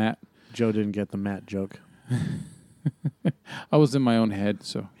on my mat. Joe didn't get the mat joke. I was in my own head,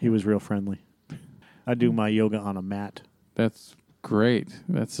 so He was real friendly. I do my yoga on a mat. that's great.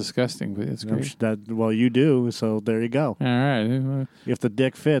 That's disgusting, but it's great. Well, you do, so there you go. All right. If the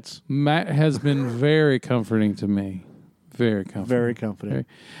dick fits, Matt has been very comforting to me. Very comforting. very confident.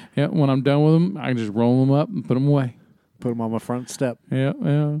 Yeah, when I'm done with them, I can just roll them up and put them away. Put him on my front step. Yeah.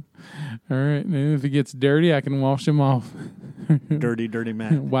 All right. And if it gets dirty, I can wash them off. Dirty, dirty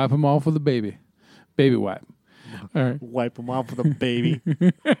Matt. Wipe them off with a baby wipe. All right. Wipe him off with a baby.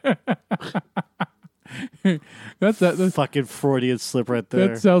 That's Fucking Freudian slip right there.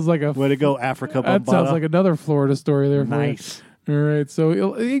 that sounds like a Way to go, Africa that Bombada. sounds like another Florida story there. For Nice. you. All right.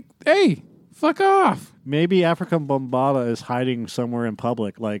 So hey, fuck off. Maybe African Bombada is hiding somewhere in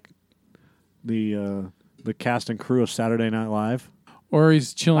public, like the cast and crew of Saturday Night Live. Or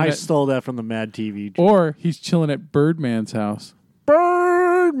he's chilling. I At, stole that from the Mad TV. or he's chilling at Birdman's house.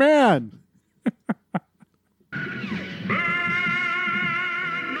 Birdman.